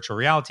type of virtual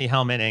reality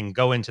helmet and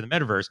go into the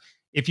metaverse.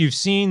 If you've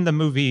seen the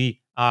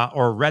movie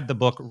or read the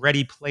book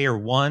Ready Player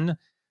One,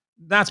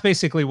 that's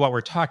basically what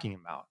we're talking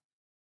about.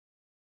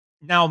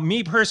 Now,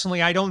 me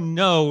personally, I don't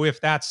know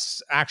if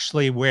that's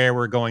actually where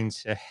we're going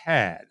to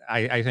head.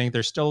 I think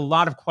there's still a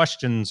lot of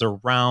questions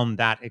around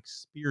that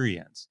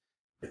experience.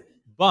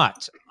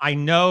 But I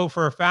know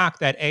for a fact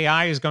that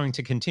AI is going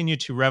to continue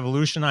to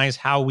revolutionize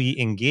how we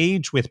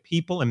engage with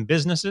people and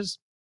businesses.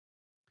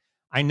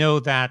 I know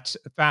that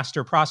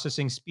faster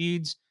processing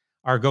speeds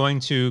are going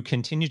to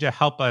continue to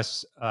help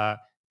us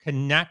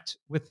connect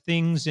with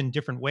things in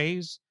different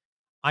ways.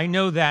 I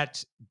know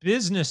that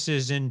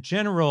businesses in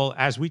general,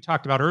 as we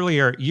talked about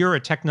earlier, you're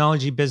a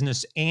technology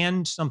business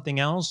and something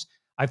else.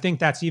 I think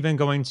that's even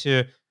going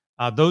to,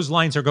 those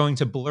lines are going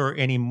to blur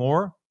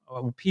anymore.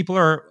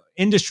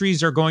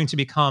 Industries are going to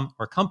become,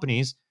 or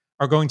companies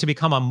are going to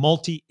become a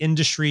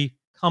multi-industry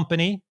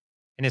company.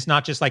 And it's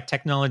not just like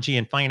technology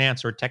and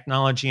finance or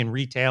technology and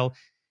retail.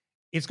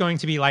 It's going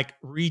to be like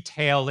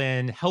retail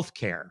and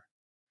healthcare,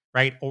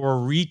 right?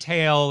 Or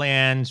retail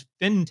and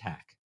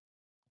fintech.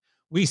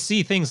 We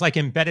see things like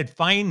embedded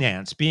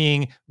finance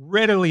being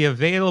readily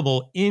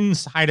available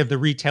inside of the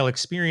retail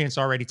experience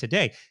already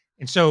today.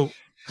 And so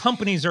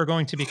companies are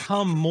going to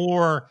become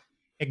more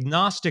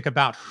agnostic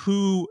about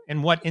who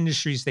and what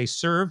industries they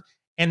serve.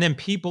 And then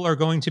people are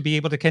going to be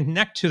able to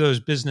connect to those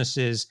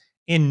businesses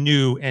in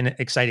new and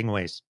exciting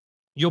ways.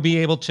 You'll be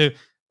able to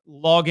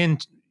log in,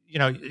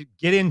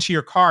 get into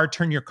your car,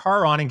 turn your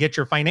car on and get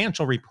your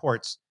financial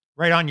reports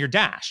right on your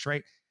dash,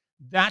 right?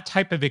 That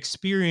type of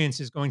experience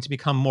is going to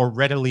become more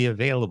readily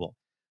available.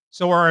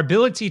 So our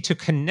ability to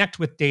connect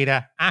with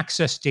data,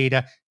 access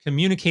data,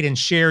 communicate and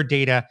share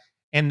data,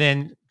 and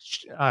then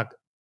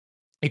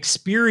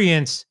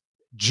experience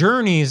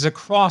journeys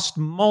across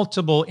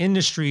multiple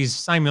industries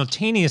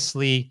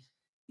simultaneously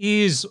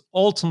is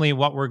ultimately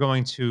what we're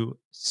going to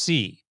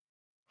see.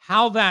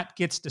 How that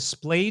gets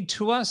displayed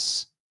to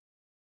us,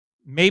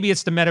 maybe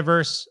it's the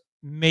metaverse,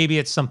 maybe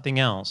it's something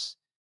else.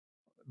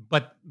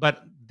 But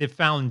the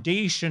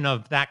foundation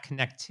of that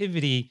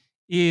connectivity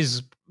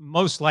is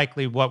most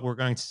likely what we're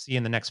going to see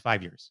in the next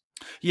 5 years.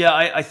 Yeah,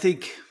 I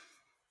think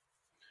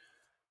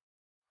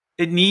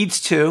it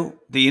needs to.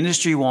 The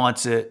industry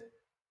wants it.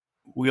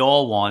 We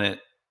all want it.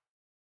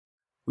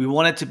 We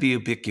want it to be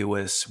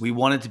ubiquitous. We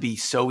want it to be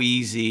so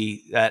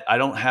easy that I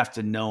don't have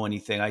to know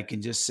anything. I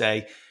can just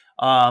say,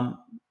 tell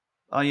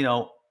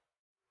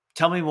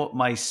me what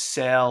my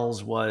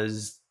sales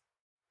was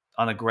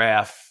on a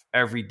graph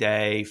every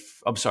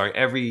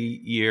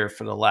year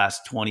for the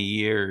last 20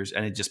 years,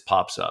 and it just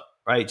pops up,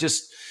 right? It's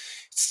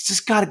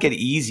just got to get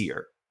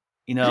easier,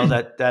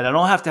 that I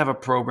don't have to have a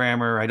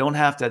programmer. I don't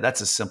have to,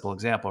 that's a simple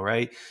example,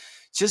 right?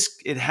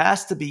 It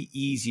has to be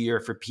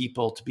easier for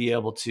people to be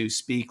able to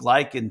speak,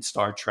 like in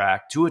Star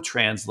Trek, to a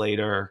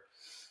translator,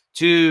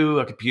 to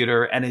a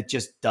computer, and it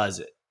just does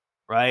it,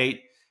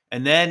 right?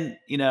 And then,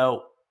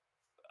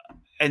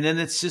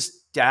 it's just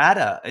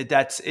data.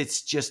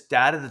 It's just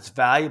data that's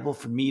valuable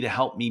for me to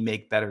help me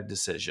make better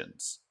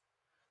decisions.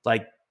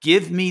 Like,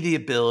 give me the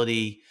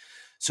ability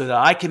so that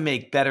I can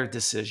make better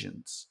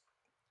decisions.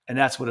 And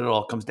that's what it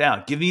all comes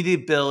down. Give me the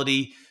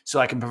ability so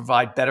I can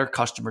provide better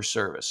customer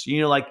service.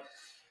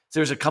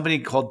 There's a company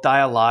called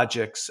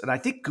Dialogics, and I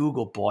think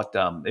Google bought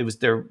them.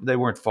 They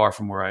weren't far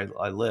from where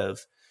I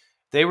live.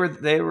 They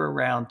were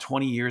around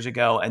 20 years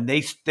ago, and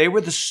they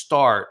were the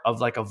start of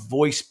like a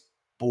voice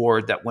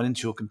board that went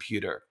into a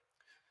computer,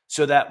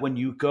 so that when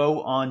you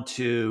go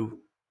onto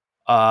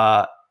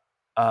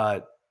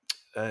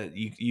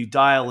you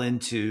dial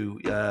into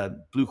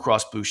Blue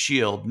Cross Blue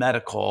Shield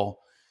medical,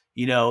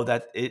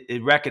 that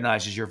it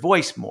recognizes your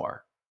voice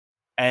more,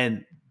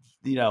 and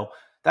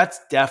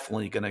that's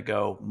definitely going to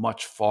go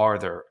much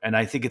farther. And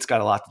I think it's got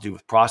a lot to do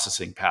with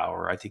processing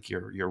power. I think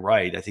you're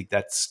right. I think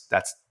that's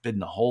been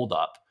the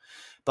holdup.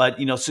 But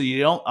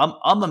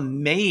I'm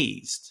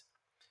amazed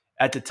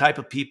at the type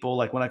of people,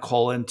 like when I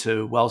call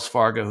into Wells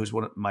Fargo, who's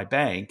one of my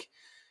bank,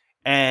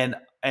 and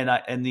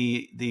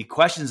the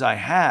questions I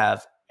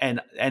have,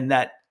 and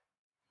that,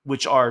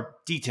 which are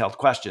detailed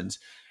questions,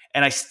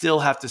 and I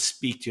still have to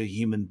speak to a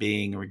human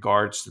being in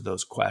regards to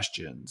those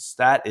questions.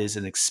 That is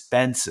an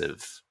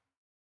expensive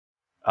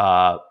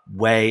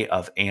way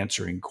of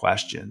answering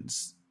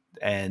questions.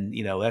 And,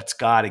 that's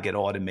got to get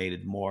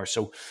automated more.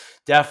 So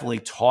definitely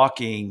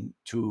talking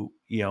to,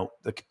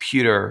 the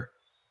computer,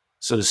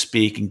 so to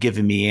speak, and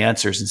giving me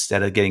answers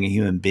instead of getting a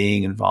human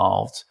being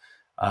involved.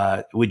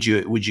 Would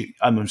you,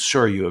 I'm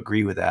sure you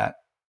agree with that.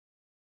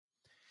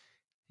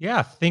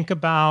 Yeah. Think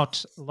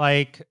about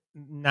like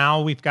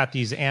now we've got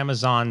these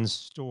Amazon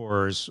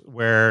stores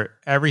where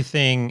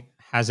everything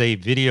has a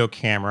video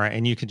camera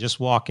and you can just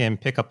walk in,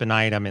 pick up an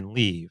item and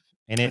leave.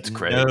 And it That's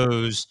great.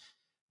 knows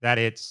that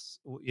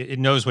it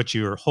knows what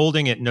you're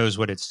holding. It knows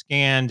what it's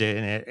scanned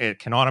and it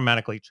can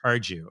automatically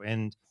charge you.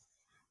 And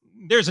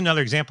there's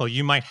another example.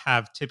 You might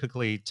have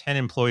typically 10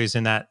 employees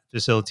in that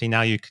facility.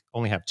 Now you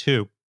only have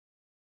 2.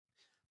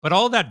 But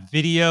all that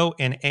video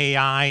and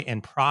AI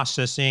and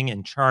processing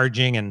and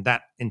charging and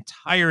that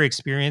entire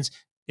experience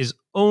is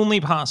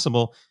only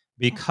possible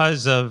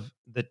because of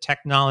the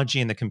technology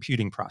and the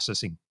computing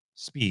processing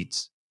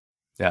speeds.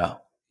 Yeah.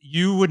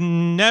 You would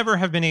never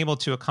have been able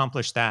to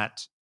accomplish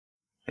that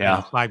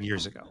 5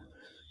 years ago.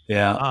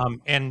 Yeah.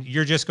 And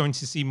you're just going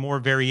to see more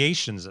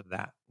variations of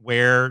that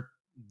where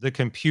the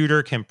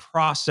computer can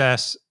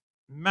process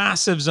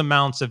massive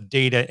amounts of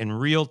data in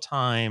real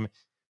time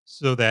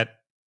so that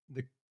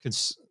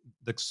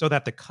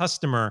the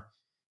customer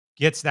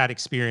gets that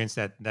experience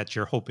that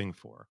you're hoping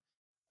for.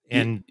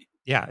 And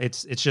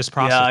it's just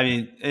processing. Yeah, I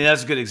mean,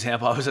 that's a good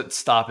example. I was at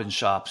Stop and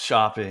Shop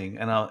shopping,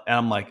 and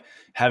I'm like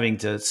having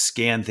to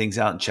scan things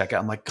out and check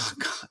out. I'm like,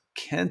 God,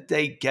 can't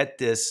they get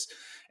this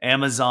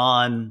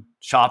Amazon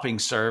shopping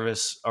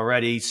service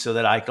already so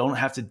that I don't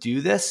have to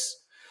do this?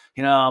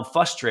 I'm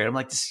frustrated. I'm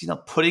like, this,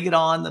 putting it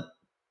on the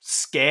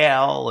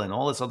scale and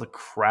all this other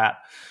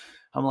crap.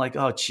 I'm like,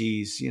 oh,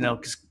 geez,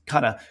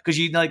 because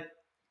you like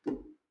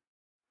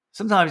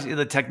sometimes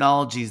the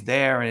technology is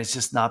there and it's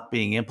just not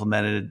being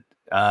implemented.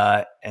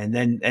 And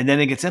then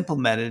it gets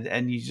implemented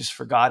and you just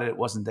forgot it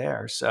wasn't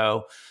there.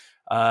 So,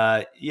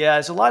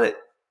 there's a lot of,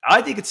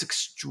 I think it's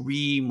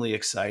extremely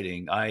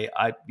exciting.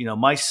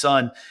 My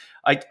son,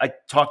 I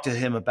talked to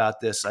him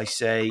about this. I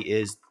say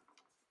is,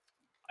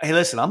 hey,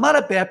 listen, I'm not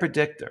a bad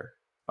predictor.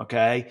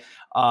 Okay.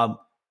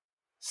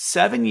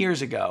 7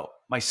 years ago,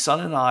 my son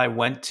and I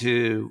went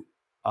to,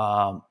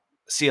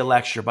 see a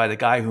lecture by the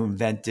guy who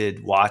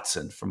invented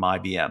Watson from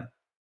IBM.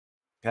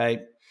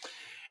 Okay.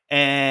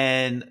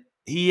 And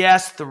he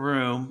asked the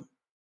room,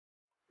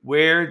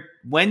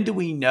 when do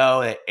we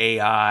know that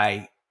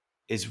AI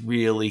is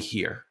really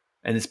here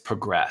and it's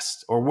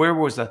progressed? Or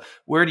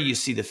where do you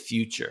see the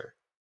future?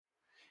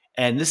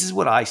 And this is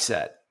what I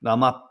said. Now, I'm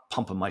not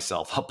pumping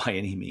myself up by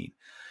any means.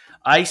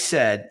 I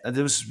said, and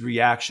there was a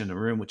reaction in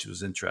the room, which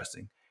was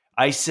interesting.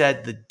 I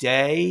said the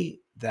day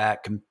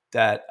that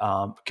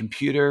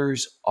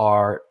computers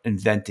are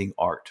inventing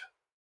art,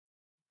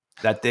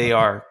 that they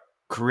are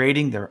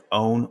creating their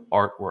own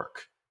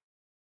artwork.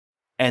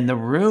 And the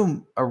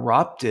room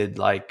erupted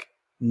like,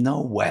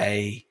 no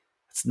way.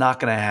 It's not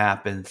going to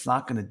happen. It's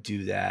not going to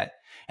do that.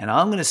 And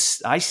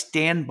I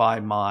stand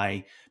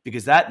by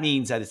because that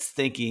means that it's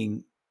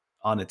thinking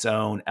on its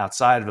own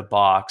outside of the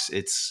box.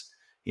 It's,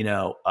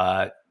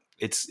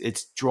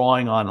 it's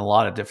drawing on a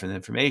lot of different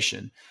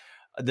information.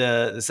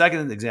 The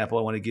second example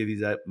I want to give you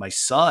that my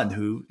son,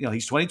 who,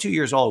 he's 22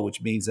 years old,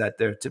 which means that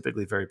they're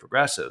typically very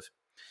progressive.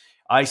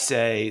 I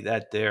say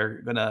that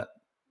you're going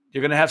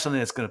to have something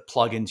that's going to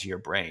plug into your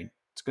brain.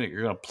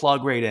 You're going to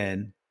plug right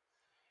in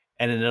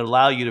and it'll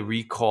allow you to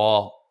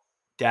recall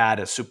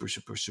data super,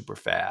 super, super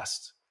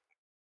fast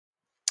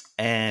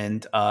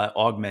and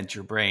augment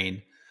your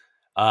brain.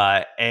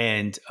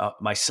 And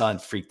my son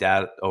freaked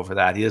out over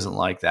that. He doesn't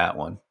like that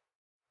one.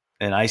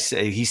 And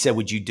he said,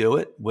 would you do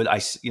it?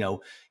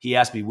 He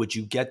asked me, would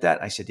you get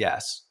that? I said,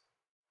 yes.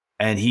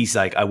 And he's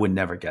like, I would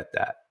never get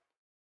that.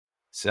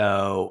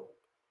 So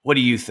what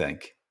do you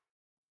think?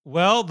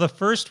 Well, the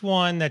first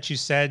one that you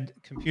said,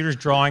 computers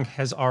drawing,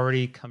 has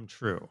already come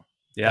true.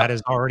 Yeah. That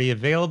is already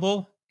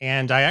available.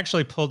 And I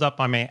actually pulled up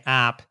on my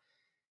app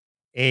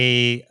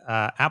a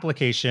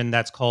application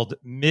that's called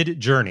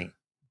Midjourney.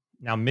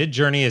 Now,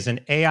 Midjourney is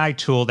an AI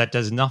tool that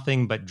does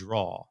nothing but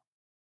draw.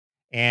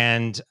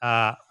 And,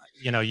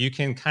 you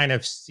can kind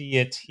of see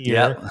it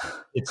here. Yep.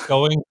 It's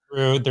going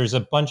through. There's a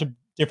bunch of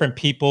different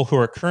people who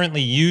are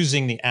currently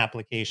using the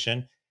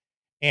application.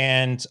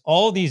 And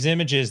all these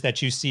images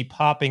that you see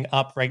popping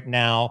up right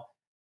now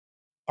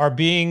are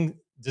being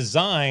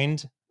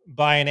designed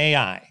by an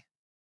AI.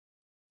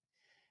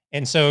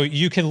 And so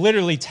you can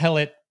literally tell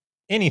it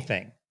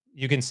anything.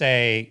 You can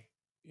say,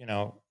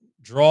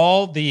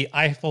 draw the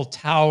Eiffel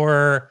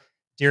Tower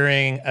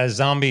during a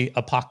zombie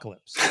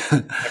apocalypse.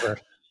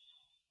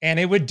 And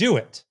it would do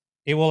it.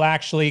 It will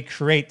actually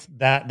create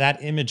that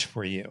image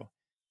for you.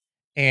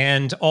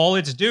 And all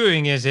it's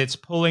doing is it's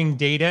pulling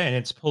data and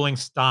it's pulling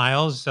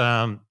styles.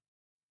 A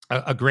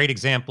great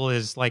example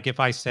is like if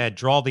I said,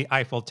 draw the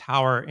Eiffel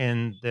Tower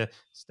in the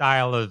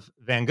style of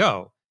Van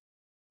Gogh,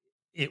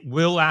 it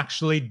will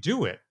actually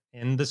do it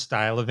in the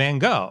style of Van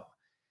Gogh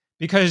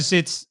because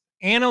it's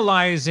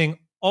analyzing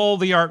all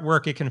the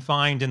artwork it can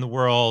find in the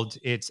world.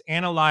 It's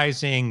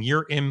analyzing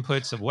your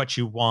inputs of what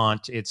you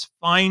want. It's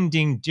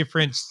finding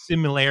different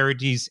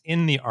similarities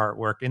in the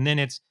artwork. And then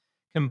it's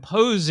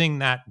composing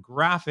that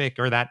graphic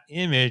or that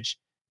image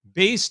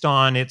based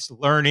on its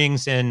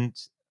learnings and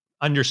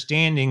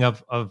understanding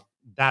of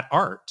that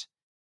art.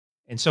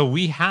 And so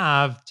we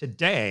have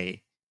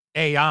today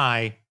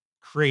AI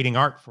creating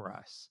art for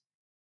us.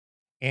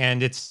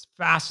 And it's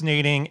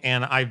fascinating.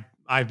 And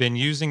I've been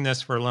using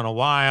this for a little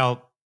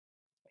while,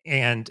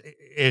 and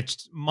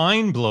it's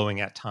mind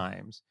blowing at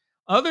times.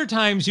 Other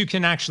times you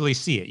can actually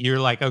see it. You're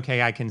like,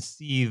 okay, I can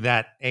see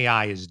that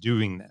AI is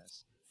doing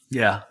this.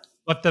 Yeah.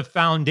 But the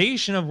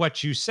foundation of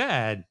what you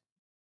said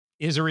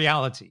is a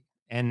reality.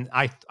 And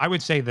I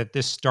would say that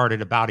this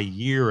started about a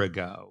year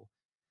ago.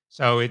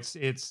 So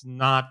it's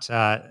not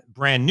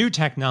brand new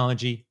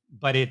technology,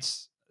 but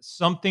it's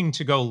something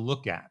to go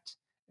look at.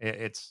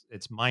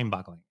 It's mind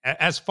boggling.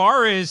 As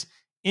far as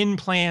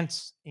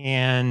implants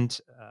and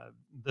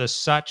the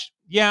such,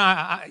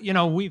 yeah,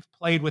 we've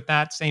played with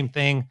that same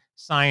thing.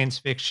 Science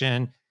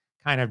fiction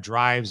kind of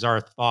drives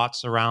our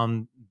thoughts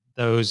around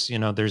those.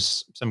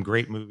 There's some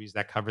great movies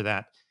that cover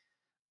that.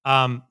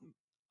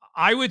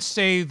 I would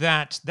say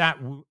that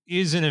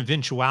is an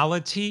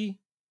eventuality.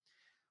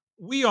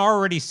 We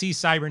already see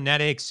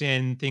cybernetics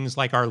in things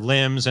like our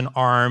limbs and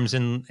arms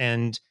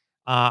and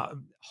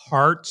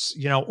hearts,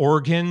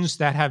 organs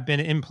that have been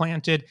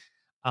implanted.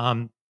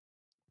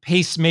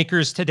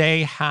 Pacemakers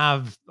today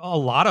have a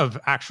lot of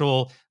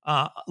actual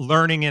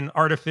learning and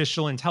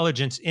artificial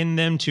intelligence in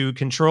them to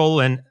control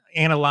and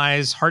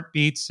analyze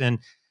heartbeats. And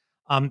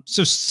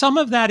so some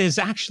of that is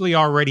actually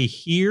already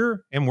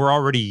here and we're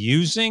already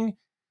using.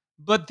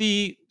 But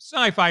the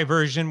sci-fi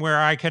version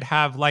where I could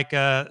have like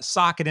a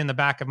socket in the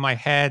back of my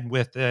head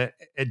with the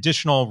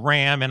additional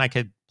RAM and I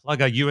could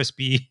plug a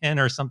USB in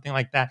or something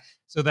like that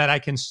so that I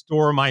can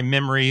store my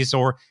memories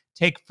or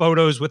take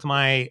photos with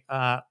my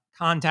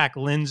contact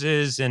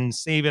lenses and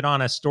save it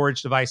on a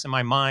storage device in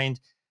my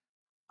mind.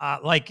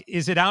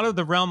 Is it out of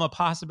the realm of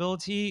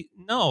possibility?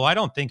 No, I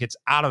don't think it's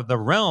out of the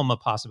realm of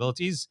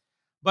possibilities,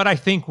 but I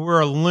think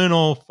we're a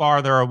little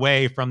farther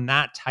away from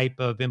that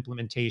type of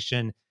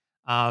implementation,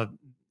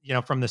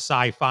 from the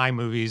sci-fi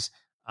movies,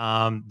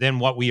 than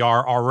what we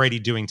are already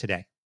doing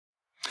today.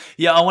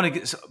 Yeah, I want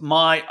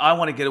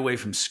to get away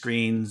from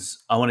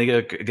screens. I want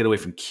to get away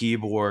from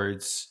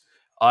keyboards.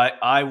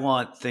 I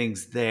want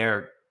things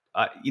there.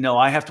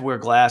 I have to wear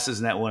glasses,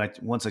 and that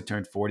once I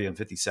turned 40, I'm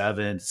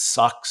 57. It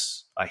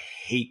sucks. I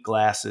hate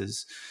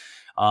glasses.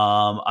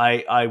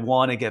 I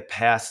want to get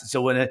past.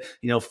 So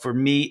for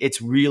me,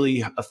 it's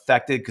really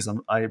affected because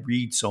I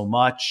read so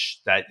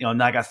much that, now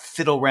I got to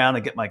fiddle around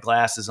and get my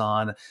glasses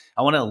on.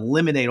 I want to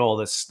eliminate all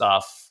this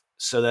stuff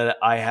so that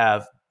I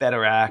have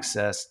better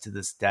access to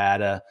this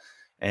data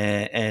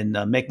and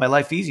make my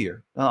life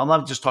easier. I'm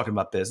not just talking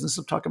about business.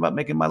 I'm talking about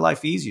making my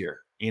life easier,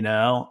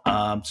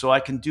 so I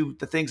can do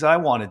the things I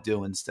want to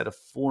do instead of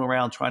fooling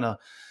around trying to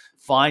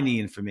find the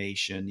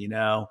information,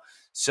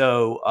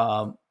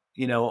 So,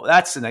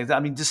 that's the next. I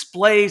mean,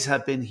 displays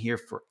have been here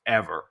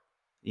forever,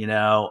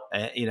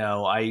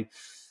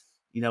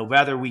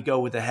 whether we go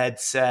with a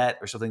headset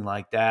or something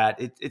like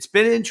that. It's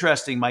been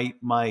interesting. My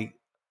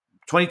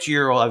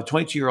 22-year-old, I have a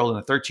 22-year-old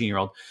and a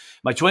 13-year-old.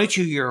 My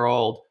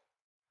 22-year-old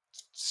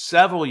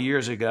several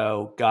years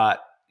ago got,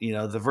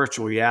 the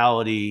virtual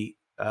reality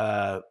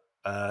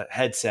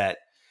headset,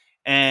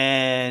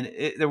 and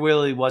there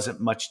really wasn't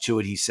much to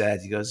it. He's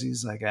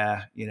like,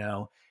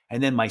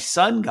 and then my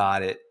son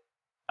got it,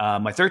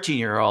 my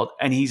 13-year-old,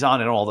 and he's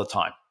on it all the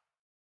time.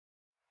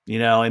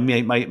 And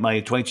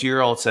my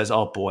 22-year-old says,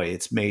 "Oh boy,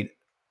 it's made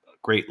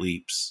great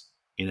leaps.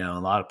 A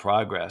lot of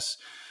progress."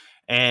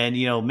 And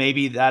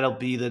maybe that'll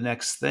be the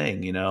next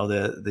thing.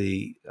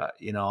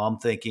 I'm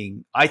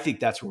thinking. I think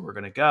that's where we're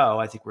going to go.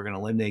 I think we're going to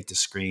eliminate the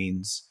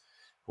screens.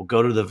 We'll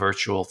go to the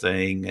virtual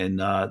thing,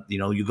 and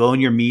you go in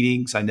your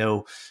meetings. I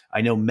know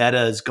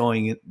Meta is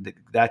going in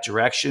that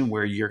direction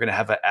where you're going to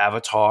have an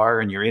avatar,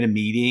 and you're in a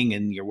meeting,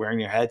 and you're wearing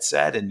your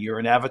headset, and you're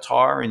an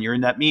avatar, and you're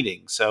in that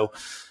meeting. So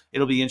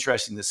it'll be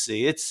interesting to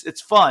see.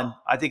 It's fun.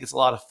 I think it's a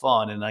lot of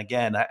fun. And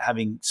again,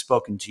 having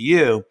spoken to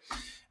you,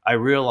 I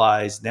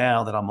realize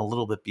now that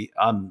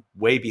I'm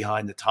way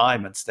behind the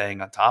time and staying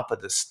on top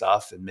of this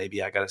stuff, and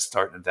maybe I got to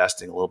start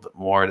investing a little bit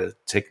more to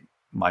take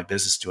my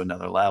business to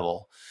another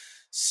level.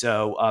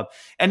 So,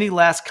 any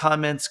last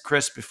comments,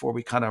 Chris, before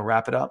we kind of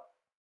wrap it up?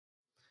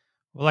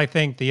 Well, I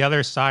think the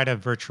other side of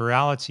virtual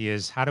reality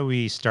is how do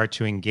we start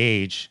to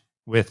engage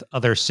with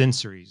other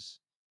sensories?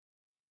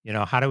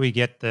 How do we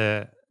get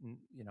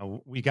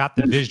we got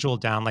the visual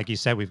down. Like you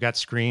said, we've got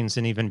screens,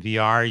 and even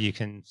VR, you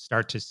can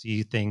start to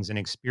see things and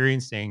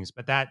experience things.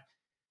 But that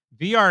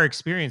VR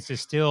experience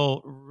is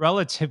still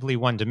relatively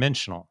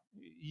one-dimensional.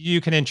 You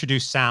can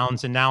introduce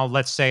sounds, and now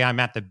let's say I'm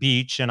at the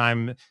beach and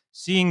I'm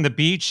seeing the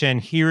beach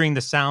and hearing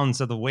the sounds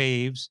of the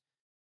waves,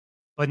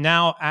 but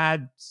now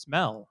add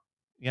smell.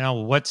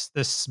 What's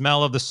the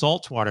smell of the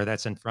salt water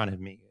that's in front of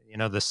me?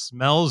 The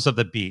smells of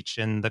the beach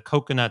and the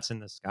coconuts in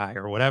the sky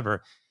or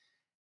whatever.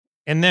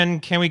 And then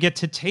can we get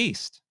to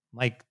taste?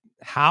 Like,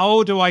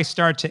 how do I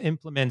start to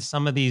implement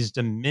some of these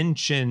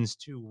dimensions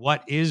to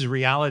what is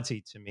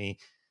reality to me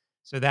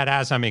so that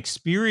as I'm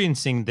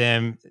experiencing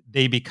them,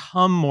 they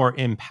become more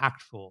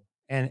impactful?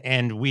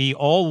 And we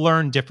all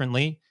learn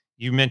differently.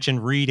 You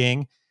mentioned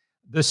reading.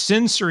 The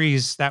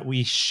sensories that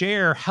we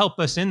share help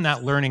us in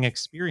that learning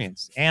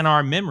experience and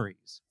our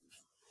memories.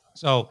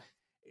 So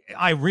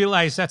I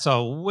realize that's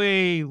a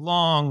way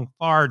long,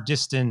 far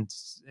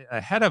distance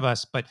ahead of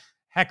us, but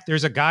heck,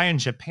 there's a guy in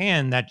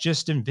Japan that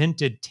just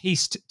invented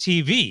Taste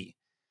TV,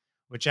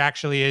 which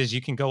actually is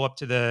you can go up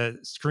to the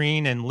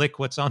screen and lick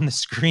what's on the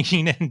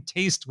screen and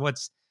taste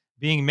what's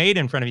being made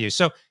in front of you.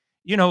 So,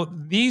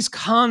 these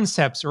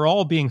concepts are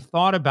all being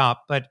thought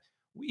about, but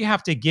we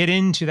have to get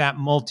into that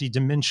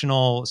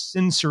multidimensional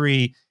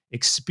sensory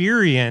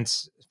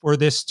experience for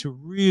this to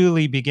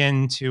really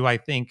begin to, I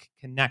think,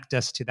 connect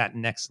us to that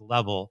next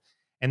level.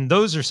 And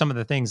those are some of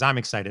the things I'm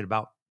excited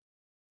about.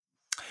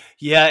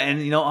 Yeah,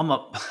 and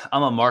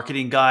I'm a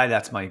marketing guy.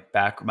 That's my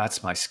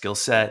that's my skill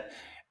set.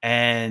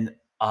 And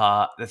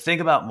the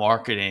thing about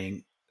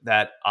marketing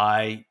that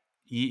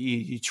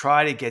you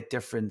try to get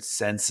different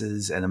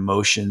senses and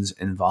emotions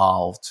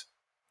involved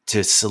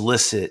to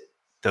solicit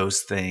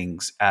those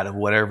things out of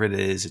whatever it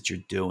is that you're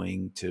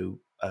doing to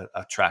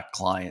attract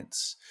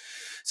clients.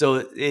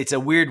 So it's a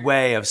weird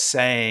way of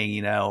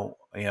saying,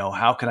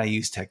 how can I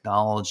use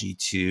technology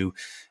to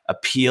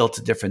appeal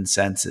to different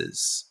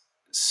senses?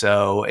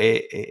 So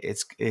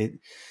it's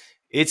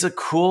a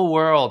cool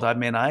world. I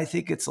mean, I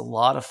think it's a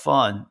lot of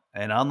fun,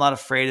 and I'm not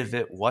afraid of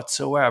it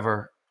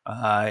whatsoever.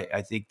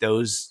 I think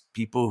those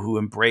people who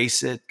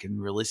embrace it can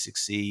really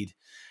succeed.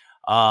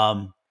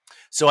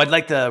 So I'd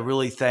like to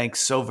really thank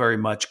so very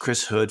much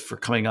Chris Hood for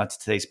coming on to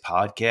today's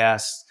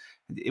podcast.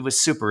 It was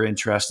super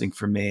interesting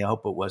for me. I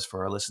hope it was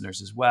for our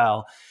listeners as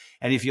well.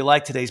 And if you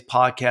like today's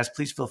podcast,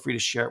 please feel free to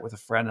share it with a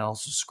friend and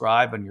also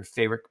subscribe on your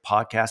favorite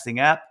podcasting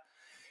app.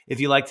 If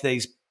you like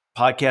today's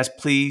podcast,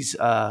 please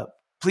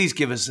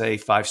give us a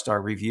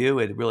 5-star review.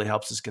 It really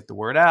helps us get the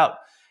word out.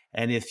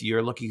 And if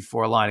you're looking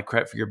for a line of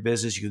credit for your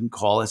business, you can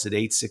call us at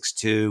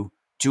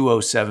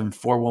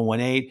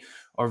 862-207-4118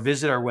 or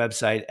visit our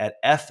website at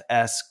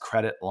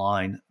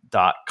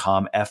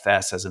fscreditline.com,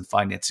 FS as in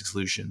Financing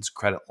Solutions,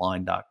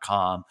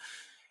 creditline.com.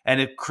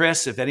 And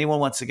if anyone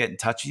wants to get in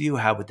touch with you,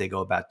 how would they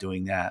go about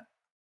doing that?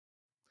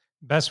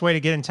 Best way to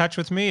get in touch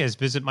with me is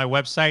visit my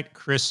website,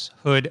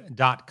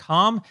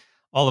 chrishood.com.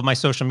 All of my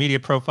social media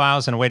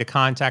profiles and a way to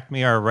contact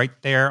me are right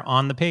there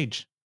on the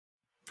page.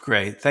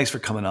 Great. Thanks for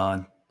coming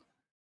on.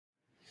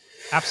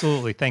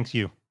 Absolutely. Thanks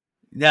you.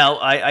 Now,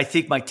 I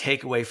think my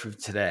takeaway from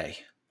today,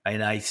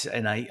 and I'm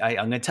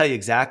going to tell you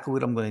exactly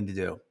what I'm going to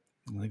do.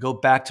 I'm going to go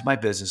back to my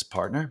business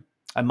partner.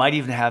 I might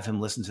even have him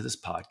listen to this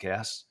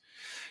podcast,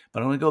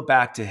 but I'm going to go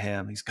back to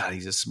him.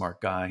 He's a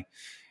smart guy.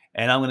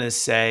 And I'm going to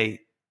say,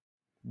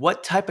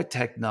 what type of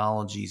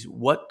technologies,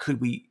 what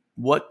could we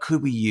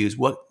use?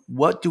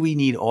 What do we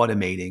need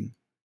automating?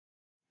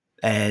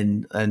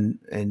 And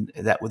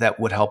that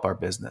would help our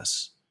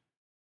business.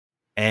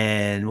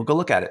 And we'll go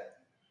look at it.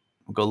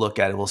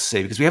 We'll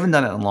see, because we haven't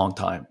done it in a long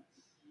time,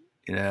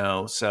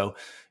 so,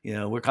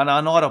 we're kind of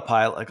on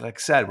autopilot. Like I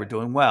said, we're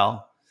doing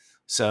well.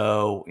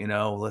 So,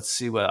 let's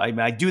see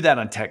I do that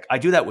on tech. I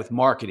do that with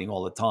marketing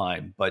all the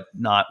time, but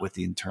not with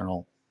the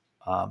internal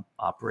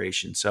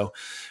operation. So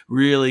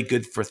really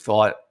good for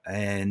thought.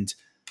 And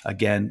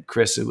again,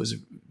 Chris, it was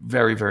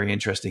very, very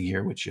interesting to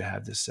hear what you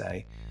have to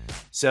say.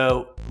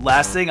 So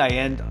last thing, I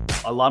end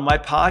a lot of my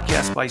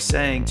podcast by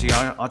saying to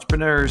young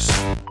entrepreneurs,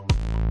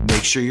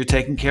 make sure you're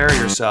taking care of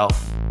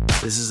yourself.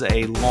 This is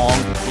a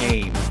long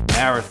game,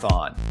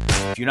 marathon.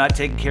 If you're not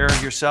taking care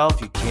of yourself,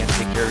 you can't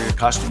take care of your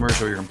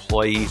customers or your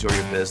employees or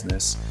your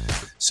business.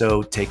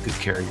 So take good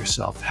care of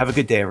yourself. Have a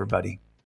good day, everybody.